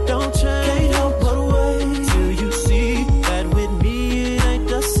 it don't change. Can't help but wait till you see that with me it ain't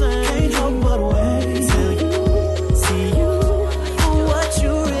the same. Can't help but wait till you see you for what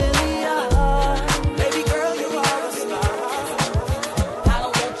you really are. Baby girl, you are a star. I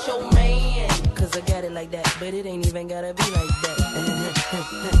don't want your man, cause I got it like that, but it ain't even gotta be like that.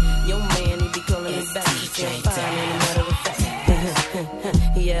 Your man, he be calling me back, he can't find any matter of fact.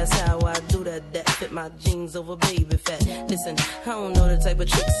 He asked how I do that fit my jeans over baby fat. Listen, I don't know the type of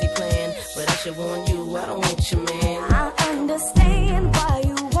tricks he playing, but I should warn you, I don't want your man. I understand why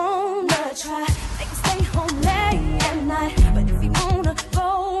you wanna try. They can stay home late at night, but if you wanna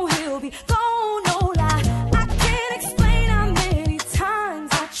go, he'll be gone, no lie. I can't explain how many times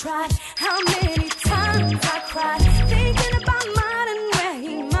I tried, how many times I cried, thinking about mine and where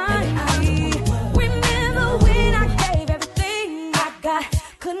he might be. Remember when I gave everything I got,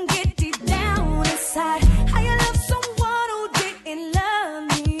 couldn't get deep down inside. How you love someone who didn't love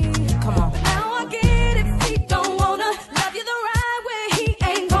me? Come on. Now I get if he don't wanna love you the right way, he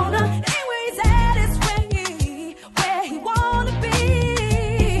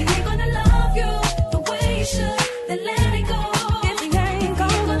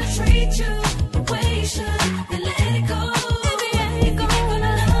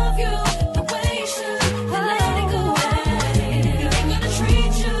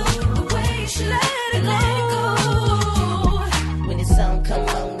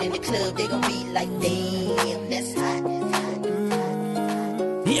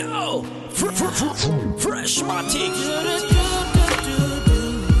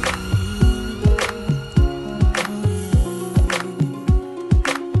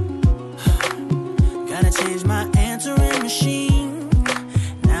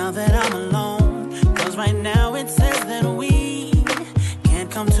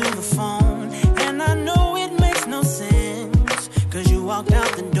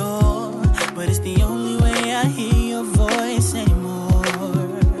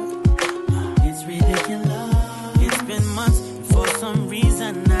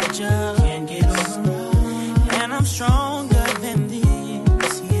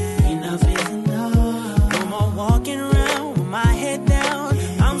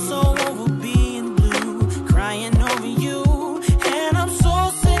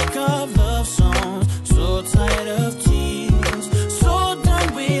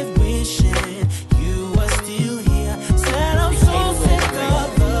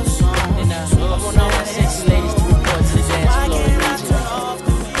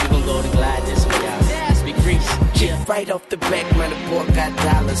Right off the back, man, the boy got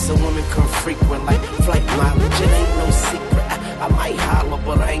dollars, so women come frequent like flight mileage. It ain't no secret. I might holler,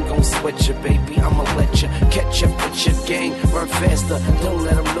 but I ain't gon' sweat you, baby. I'ma let you catch up with your gang. Run faster, don't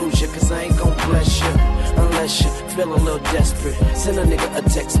let them lose you, cause I ain't gon' bless you unless you feel a little desperate. Send a nigga a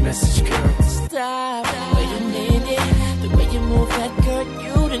text message, girl. Stop, wait a minute. The way you move that girl,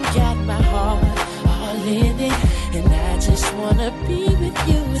 you done got my heart all in it. And I just wanna be with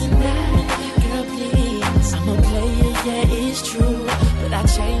you tonight. Girl, please, I'm a player, yeah, it's true. But I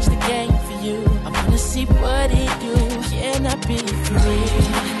changed the game for you. I wanna see what it do. Can I be free?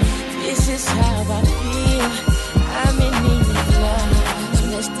 This is how I feel. I'm in need of love, so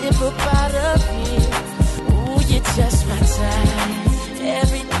let's dip up out of here. Ooh, you're just my time.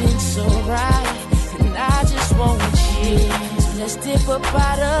 Everything's so right, and I just want you. So let's dip up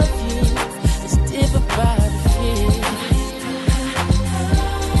out of here. Let's dip up out of here.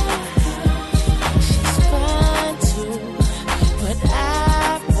 She's fine too, but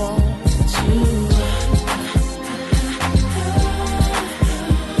I want you.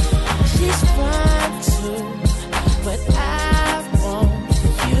 She's fine too, but I want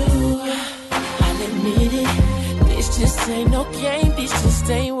you. I'll admit it, this just ain't no game, these just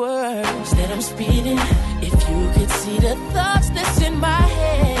ain't words that I'm speeding. If you could see the thoughts that's in my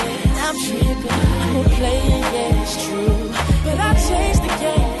head, I'm tripping, I'm a player, yeah, it's true. But I changed the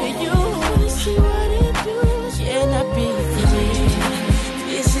game for you. Wanna see what it do? Can I be free?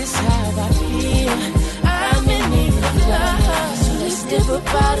 This is how I feel. I'm in need of love, so let's dip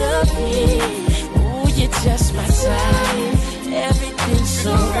up out of here. Ooh, you're just my time. Everything's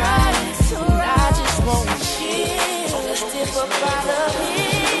so right, so I just want you. So let's dip up out of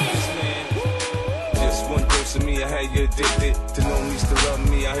here. Just one dose of me, I had you addicted. To know me, still love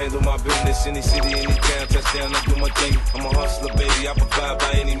me, I handle my business. Any city, any town, touchdown, I do my thing. I'm a hustler, baby, I provide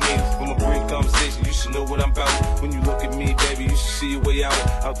by any means. From a brief conversation, you should know what I'm about. When you look at me, baby, you should see your way out.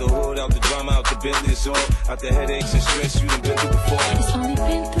 Out the hood, out the drama, out the Bentley, it's all. Out the headaches and stress you done been through before. It's only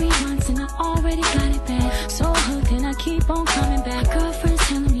been 3 months and I already got it back. So hooked and I keep on coming back. Girlfriend's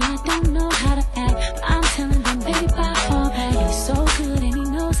telling me I don't know how to act, but I'm telling them, baby, I fall back. And he's so good and he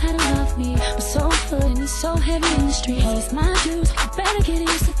knows how to love me. I'm so good and he's so heavy in the street. He's my dude, you better get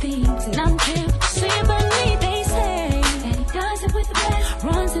used to things. And I don't care what you say about me, they say that he does it with the best.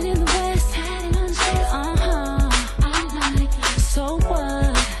 Runs it in the west, had it on the chest. I like it, so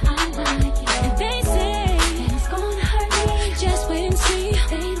what? I like it. And they say that it's gonna hurt me. Just wait and see,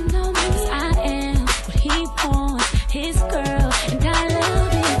 they don't know me. 'Cause I am what he wants, his girl, and I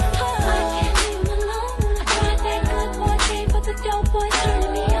love it. I can't leave him alone. I tried that good boy game, but the dope boy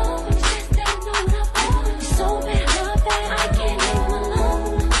turning me on. It's just they know what I want. So bad, love that. I can't leave him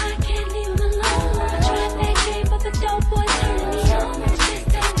alone. I can't leave him alone. I tried that game, but the dope boy turning me on. It's just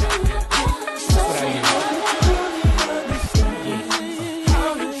they know what I want. So bad, love that.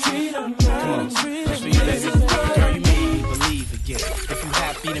 Girl, you made me believe again. If you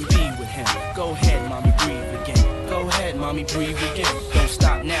happy, then be with him. Go ahead, mommy, breathe again. Go ahead, mommy, breathe again. Don't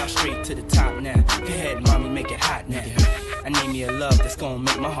stop now, straight to the top now. Go ahead, mommy, make it hot now. I need me a love that's gonna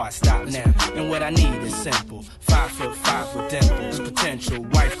make my heart stop now. And what I need is simple. 5'5" with dimples, potential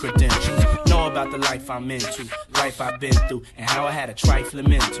wife credentials. Know about the life I'm into, life I've been through, and how I had a trifling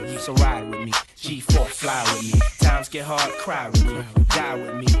mental. So ride with me, G4, fly with me. Times get hard, cry with me, die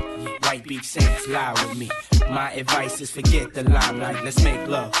with me. White Beach Saints, lie with me. My advice is forget the limelight. Let's make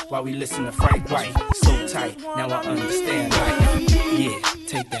love while we listen to Frank White. So tight, now I understand life. Yeah,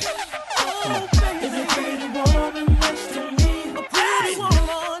 take that. Come on.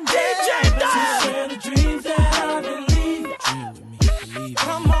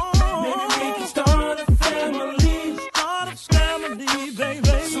 Come on, maybe we can start a family, baby.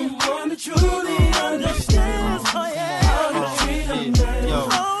 Someone that truly understands. Oh yeah, how to treat them,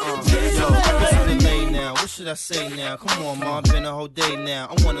 What should I say now? Come on, Mom, been a whole day now.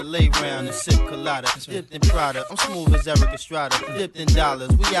 I wanna lay round and sip colada, dipped in Prada. I'm smooth as Eric Estrada, dipped in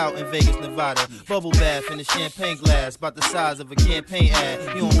dollars. We out in Vegas, Nevada. Bubble bath in a champagne glass, about the size of a campaign ad.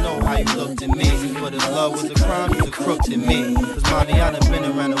 You don't know how you looked at me, but if love was a crime, you's a crook to me. Cause mommy, I done been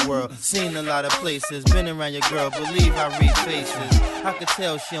around the world, seen a lot of places, been around your girl, believe I read faces. I could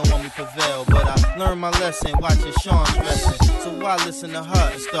tell she don't want me to prevail, but I learned my lesson watching Sean stressing. So why listen to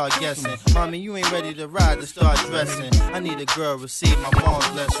her and start guessing? Mommy, you ain't ready to ride to start dressing. I need a girl, receive my mom's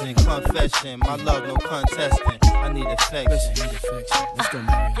lesson. Confession, my love, no contesting. I need affection. Let's go,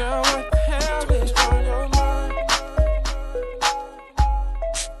 man. Girl, what the hell is on your mind?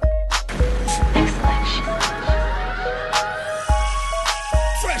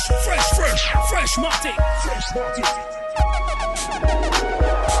 Fresh Martin.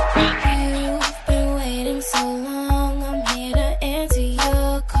 You've been waiting so long.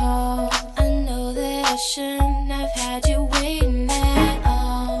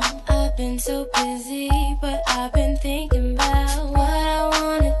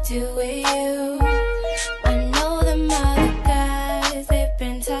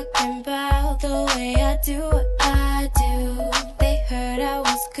 do what I do. They heard I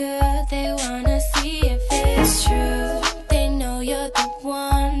was good, they wanna see if it's true. They know you're the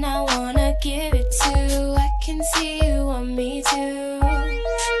one I wanna give it to. I can see you want me too. Now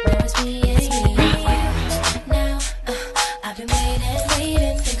it's me and you. Now, I've been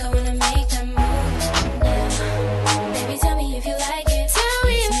waiting, think I wanna make that move now. Baby, tell me if you like it. Tell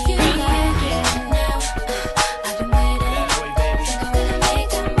me if you like it. Now, I've been waiting, think I wanna make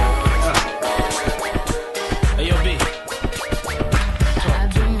that move now. Hey, yo, B.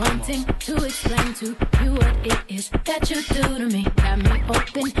 I've been wanting to explain to you what it is that you do to me. Got me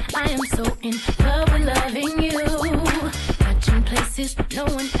open, I am so in love with loving you. Touching places no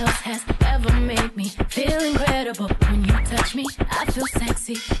one else has ever made me feel incredible. When you touch me, I feel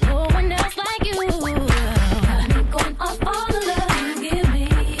sexy. No one else like you. Got me going off all the love you give me.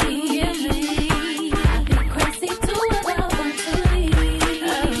 I'd be crazy to ever want to leave. I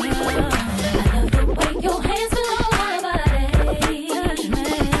love the way your hands feel on my body. Touch me.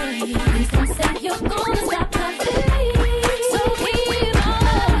 Please don't say you're gonna stop touching me. So keep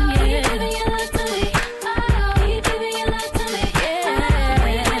on, keep giving your love to me. Keep giving your love to me.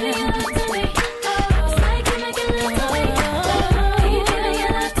 Keep giving your love to me. It's like you're making love to me. Keep giving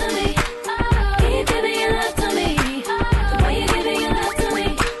your love to me. Keep giving your love to me. The way you're giving your love to me.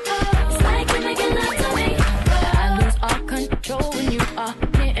 It's like you're making love to me. I lose all control when you are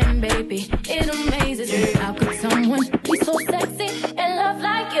near, and baby, it amazes me. How could someone be so sexy and love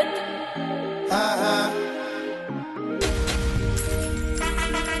like you?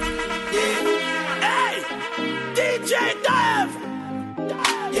 Hey, DJ Dave.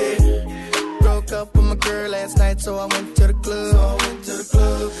 Yeah, broke up with my girl last night, so I went to the club.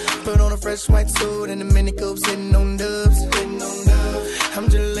 Put on a fresh white suit and a mini coupe, sitting on dubs. I'm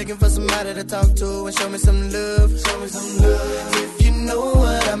just looking for somebody to talk to and show me some love. If you know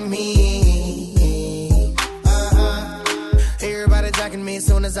what I mean. Everybody jacking me as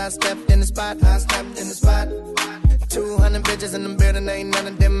soon as I stepped in the spot. 200 bitches in the building, ain't none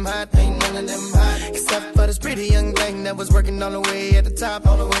of them hot. Except for this pretty young thing that was working all the way at the top.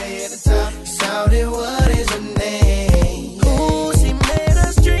 Shouted, what is her name? Ooh, she made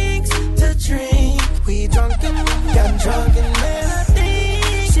us drinks to drink. We drunk and got drunk, and man, I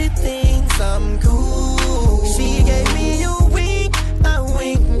think she thinks I'm cool. She gave me a wink, I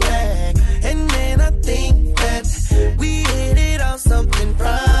winked back, and then I think that we hit it on something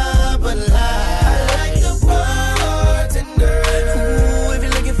proper like. I like the bartender. Ooh, if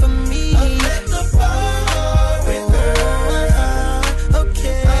you're looking for me, I'm at the bar with her.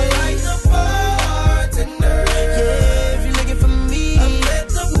 Okay. I like the bartender. Yeah, if you're looking for me, I'm at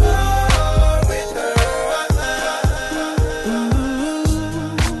the bar with her.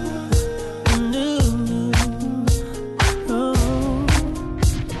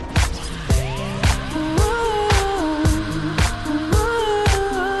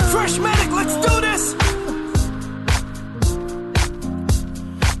 Fresh Medic, let's do this.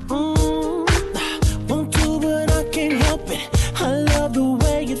 Want to, but I can't help it. I love the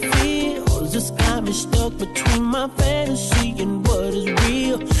way it feels. This got me stuck between my fantasy and what is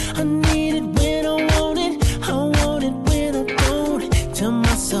real. I need it when I want it. I want it when I don't. Tell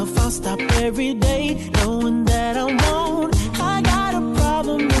myself I'll stop every day, knowing that I won't. I got a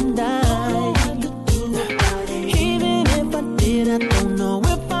problem and I even if I did, I don't know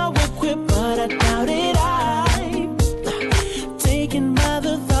if I would quit, but I doubt it. I'm taken by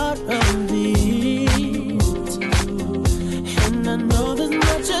the thought of it, and I know this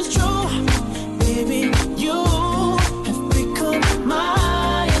much is true. Baby, you have become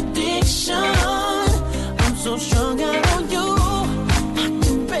my addiction. I'm so strung out on you, I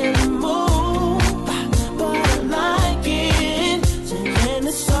can barely move, but I like it. And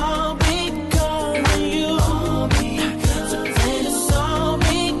it's all because of you. So then it's all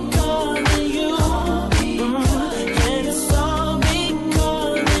because of you. And it's all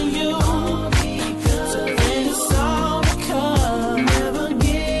because of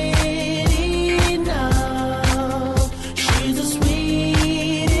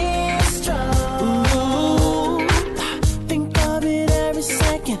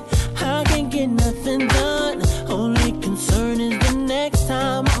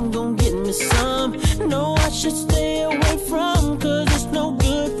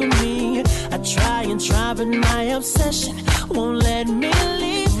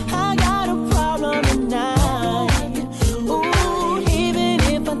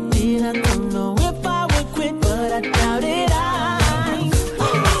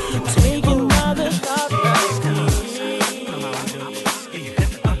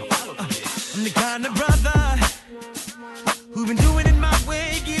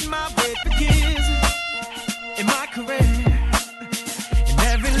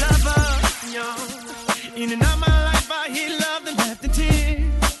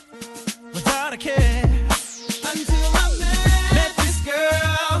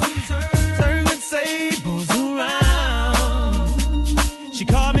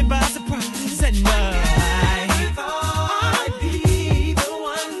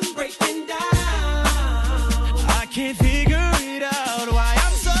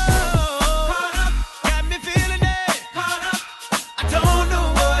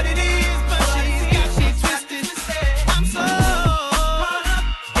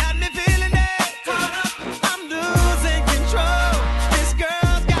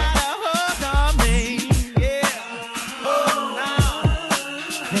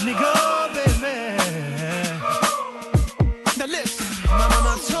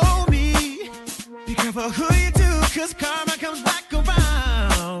careful who you do, cause karma comes back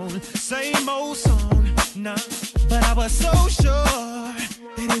around. Same old song, nah. But I was so sure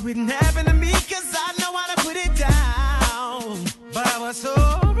that it wouldn't happen to me, cause I know how to put it down. But I was so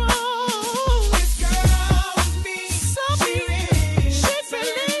wrong. This girl was me, so she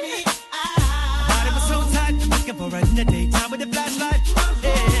really. My body was so tight, I'm looking for her in the daytime with the flashlight.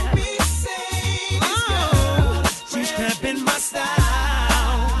 Yeah. She's cramping my style.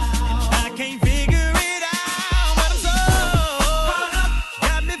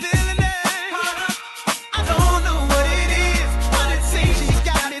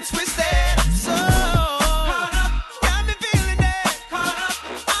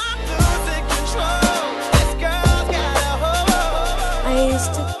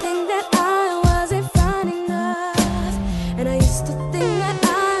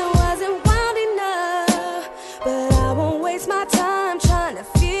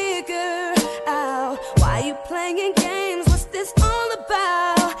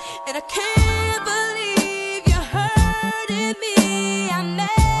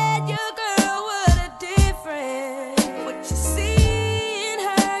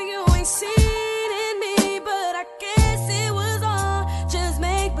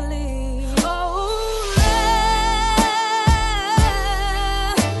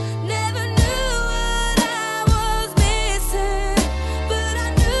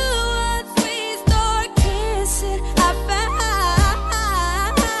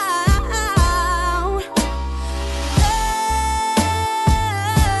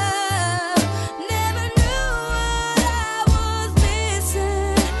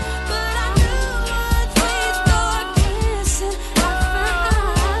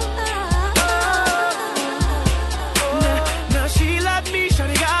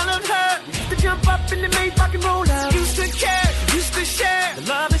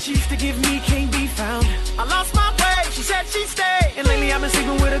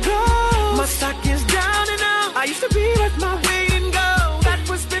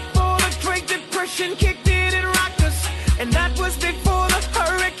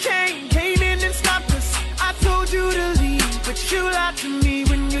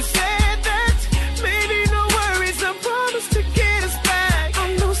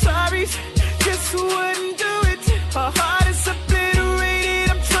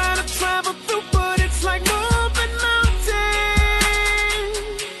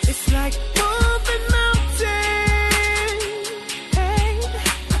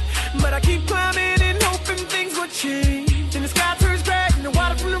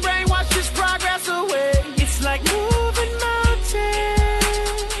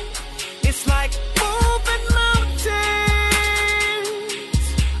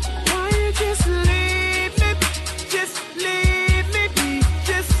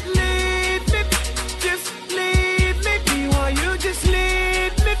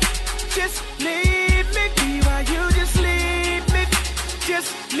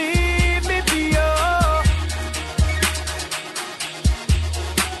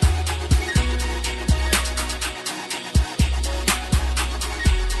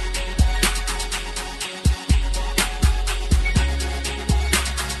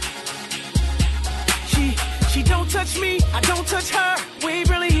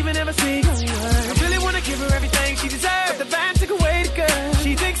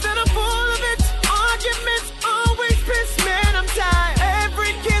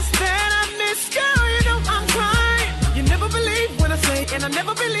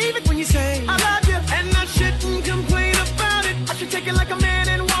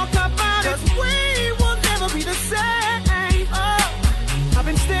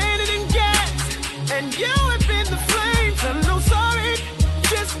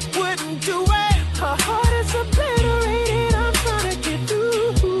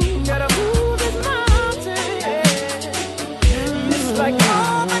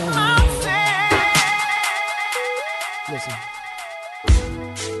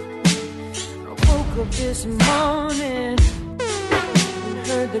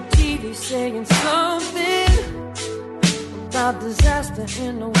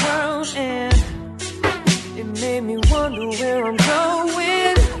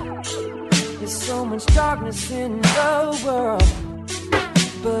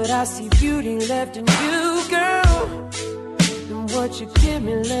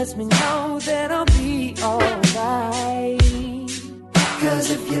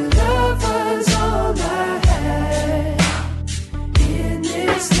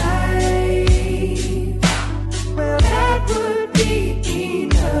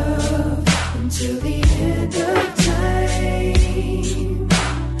 Till the end of time.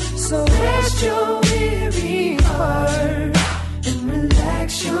 So rest your heart and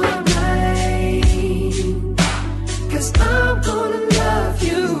relax your mind. 'Cause I'm gonna love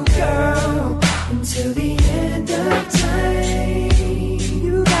you, girl, until the end of time.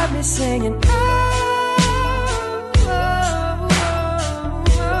 You got me singing, oh, oh, oh,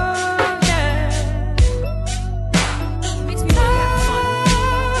 oh, yeah. Makes me want to have fun.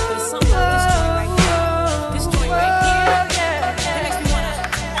 But it's something about this joint right here. That makes me want to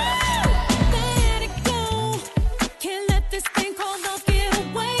let it go. Can't let this thing called love get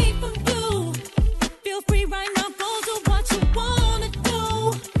away from you. Feel free right now, go do what you wanna do.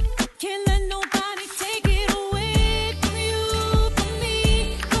 Can't let nobody take it away from you, from me,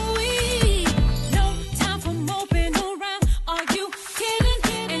 from we. No time for moping around. Are you kidding?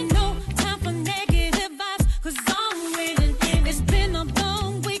 And no time for negative vibes, 'cause I'm winning. It's been a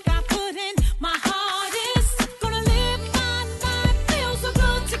long week, I put in my hardest. Gonna live my life, feels so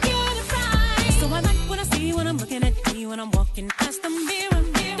good to get it right. So I like what I see when I'm looking at me, when I'm walking past the mirror.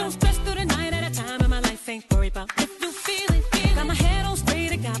 Don't stress through the night at a time in my life, ain't worried about if you feel it. Got my head on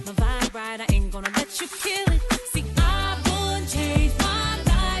straight, I got my vibe right, I ain't gonna let you kill it. See, I would change my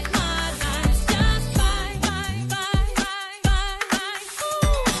life just by,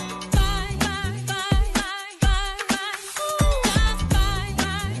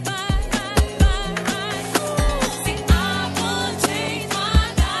 See, I would change my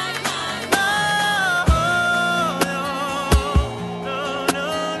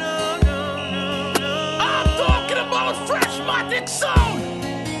I'm talking about Freshmatic Sound.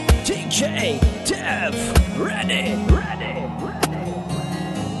 DJ Dev, ready.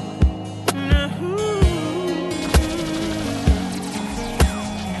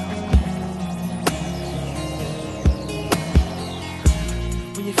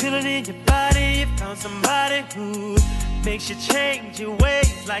 When you feel it in your body, you found somebody who makes you change your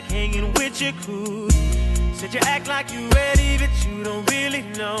ways, like hanging with your crew. Said you act like you're ready, but you don't really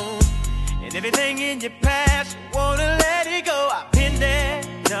know. And everything in your past, you wanna let it go. I've been there,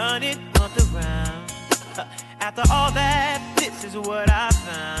 done it, humped around. After all that, this is what I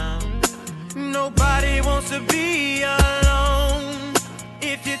found. Nobody wants to be alone.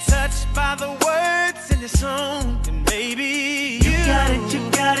 If you're touched by the words in the song, then maybe you got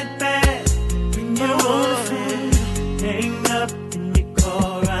it bad. When you're on the phone, hang up and you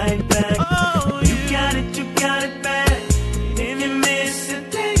call right back. Oh, you got it bad. And if you miss a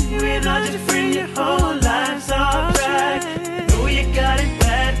day without your friend, your whole life's alright. Know you got it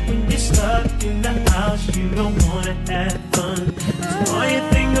bad when you're stuck in the house, you don't wanna have fun. All you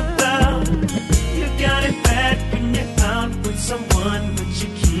think about, you got it bad when you're out with someone, but you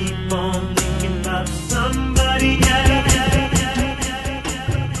keep on thinking about somebody else.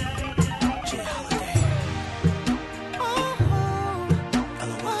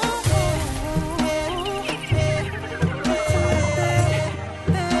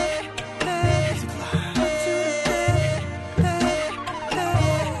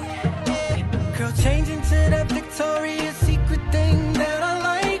 Girl, change into that Victoria's Secret thing that I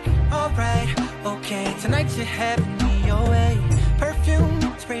like. Alright, okay, tonight you're having me your way. Perfume,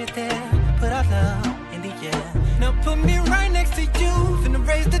 spray it there, put our love in the air. Now put me right next to you, finna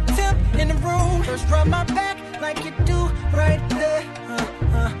raise the temp in the room. First rub my back like you do, right there,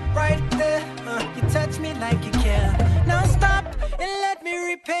 right there. You touch me like you care. Now stop and let me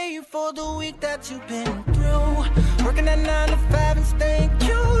repay you for the week that you've been through. Working at 9 to 5 and staying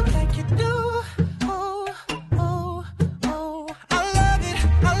cute like you do. Oh, oh, oh. I love it,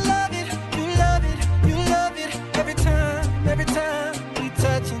 you love it, you love it. Every time we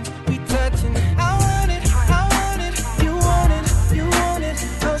touching. I want it, you want it, you want it.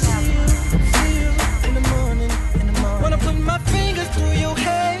 I'll see you in the morning. Wanna put my fingers through your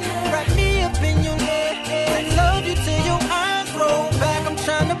hair, wrap me up in your leg, and love you till your eyes roll back. I'm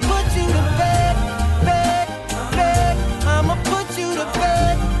trying to put you to bed. I'ma put you to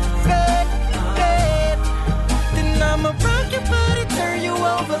bed. Then I'ma rock your body, turn you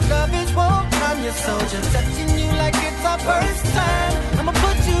over. Love is war, I'm your soldier, touching you like it's our first time. I'ma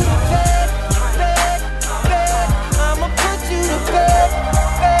put you to bed. I'ma put you to bed.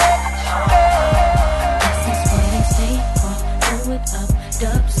 This is what they say, throw it up.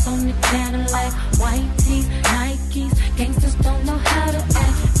 Dubs on the Cadillac, white tees, Nikes. Gangsters don't know how to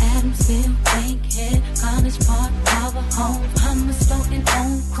act. Adamsville, Bankhead, College Park, Power Home. Hummus floating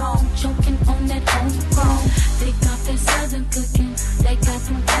on chrome, choking on that homegrown. They got that southern cooking, they got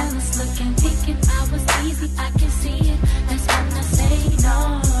them fellas looking. Thinking I was easy, I can see it. That's when I say no.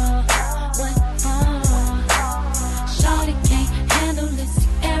 What for? Shorty can't handle this.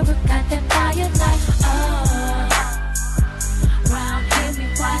 Eric got that fire like round here we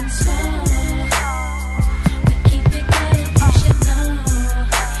riding slow.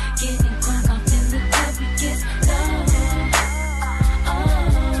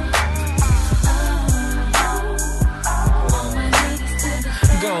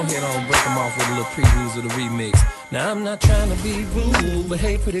 go ahead and break them off with a little previews of the remix. Now I'm not trying to be rude, but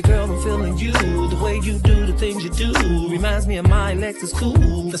hey pretty girl, I'm feeling you. The way you do the things you do reminds me of my Lexus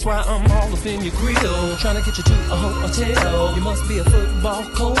cool. That's why I'm all up in your grill, trying to get you to a hotel. You must be a football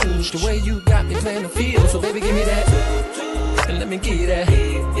coach, the way you got me playing the field. So baby give me that, and let me get that.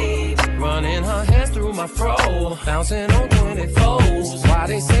 Running her hands through my fro, bouncing on 24s. Why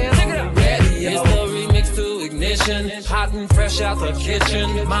they saying I'm ready? It's the remix to Ignition, hot and fresh out the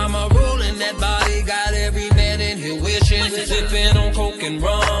kitchen. Mama rolling that body, got every man in here wishing. Sipping on coke and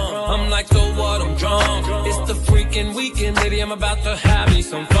rum, I'm like, so what, I'm drunk. It's the freaking weekend, baby, I'm about to have me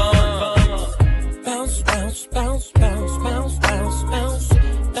some fun. Bounce, bounce, bounce, bounce, bounce, bounce, bounce,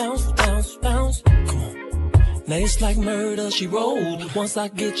 bounce, bounce, bounce. Come on. Now it's like murder, she rolled. Once I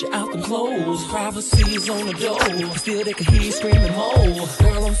get you out them clothes, privacy's on the door. Still they can hear you screaming more.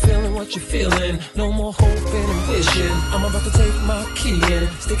 Girl, I'm feeling what you're feeling. No more hoping and wishing. I'm about to take my key and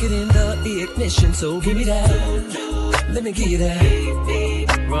stick it in the ignition. So give me that, let me get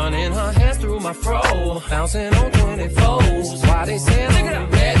that. Running her hands through my fro, bouncing on 24s. Why they saying I'm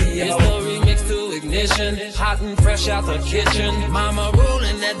ready? It's the remix to Ignition, hot and fresh out the kitchen. Mama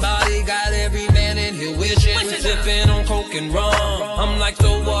rolling that body, got every man in here wishing. Sipping on coke and rum, I'm like,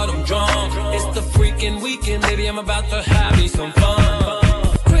 so what, I'm drunk. It's the freaking weekend, baby, I'm about to have me some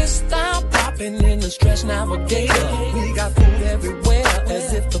fun. Crystal popping in the Stretch Navigator. We got food everywhere,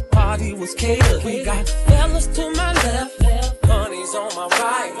 as if the party was catered. We got fellas to my left, honey's on my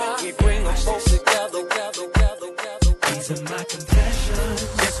right. We bring them both together. These are my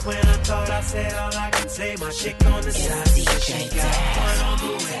confessions. Just when I thought I said all I can say, my chick on the side said she got one on the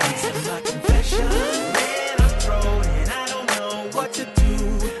way. These are my confessions. Man, I'm thrown and I don't know what to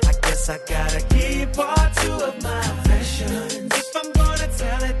do. I guess I gotta keep part two of my confessions. If I'm gonna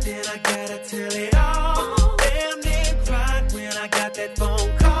tell it, then I gotta tell it all. Damn near cried when I got that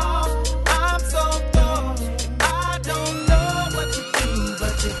phone call. I'm so thrown, I don't know what to do,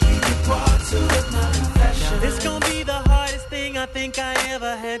 but to keep part two of my confessions. This gon' be the hardest thing I think I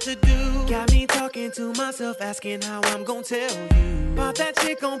ever had to do. Got me talking to myself, asking how I'm gon' tell you about that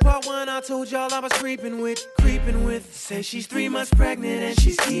chick on part one I told y'all I was creeping with. Say she's 3 months pregnant and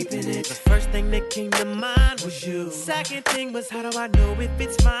she's keeping it. The first thing that came to mind was you. Second thing was, how do I know if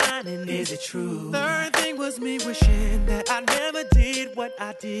it's mine and is it true? Third thing was me wishing that I never did what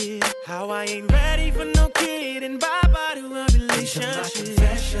I did. How I ain't ready for no kid and bye-bye to a relationship. These are my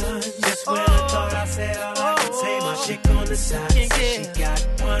confessions. Just when I thought I said all I could say, my chick on the side said she got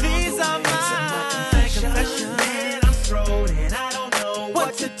one. These are my confessions. Man, I'm thrown and I don't know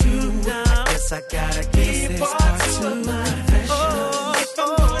what to do now. I guess I gotta get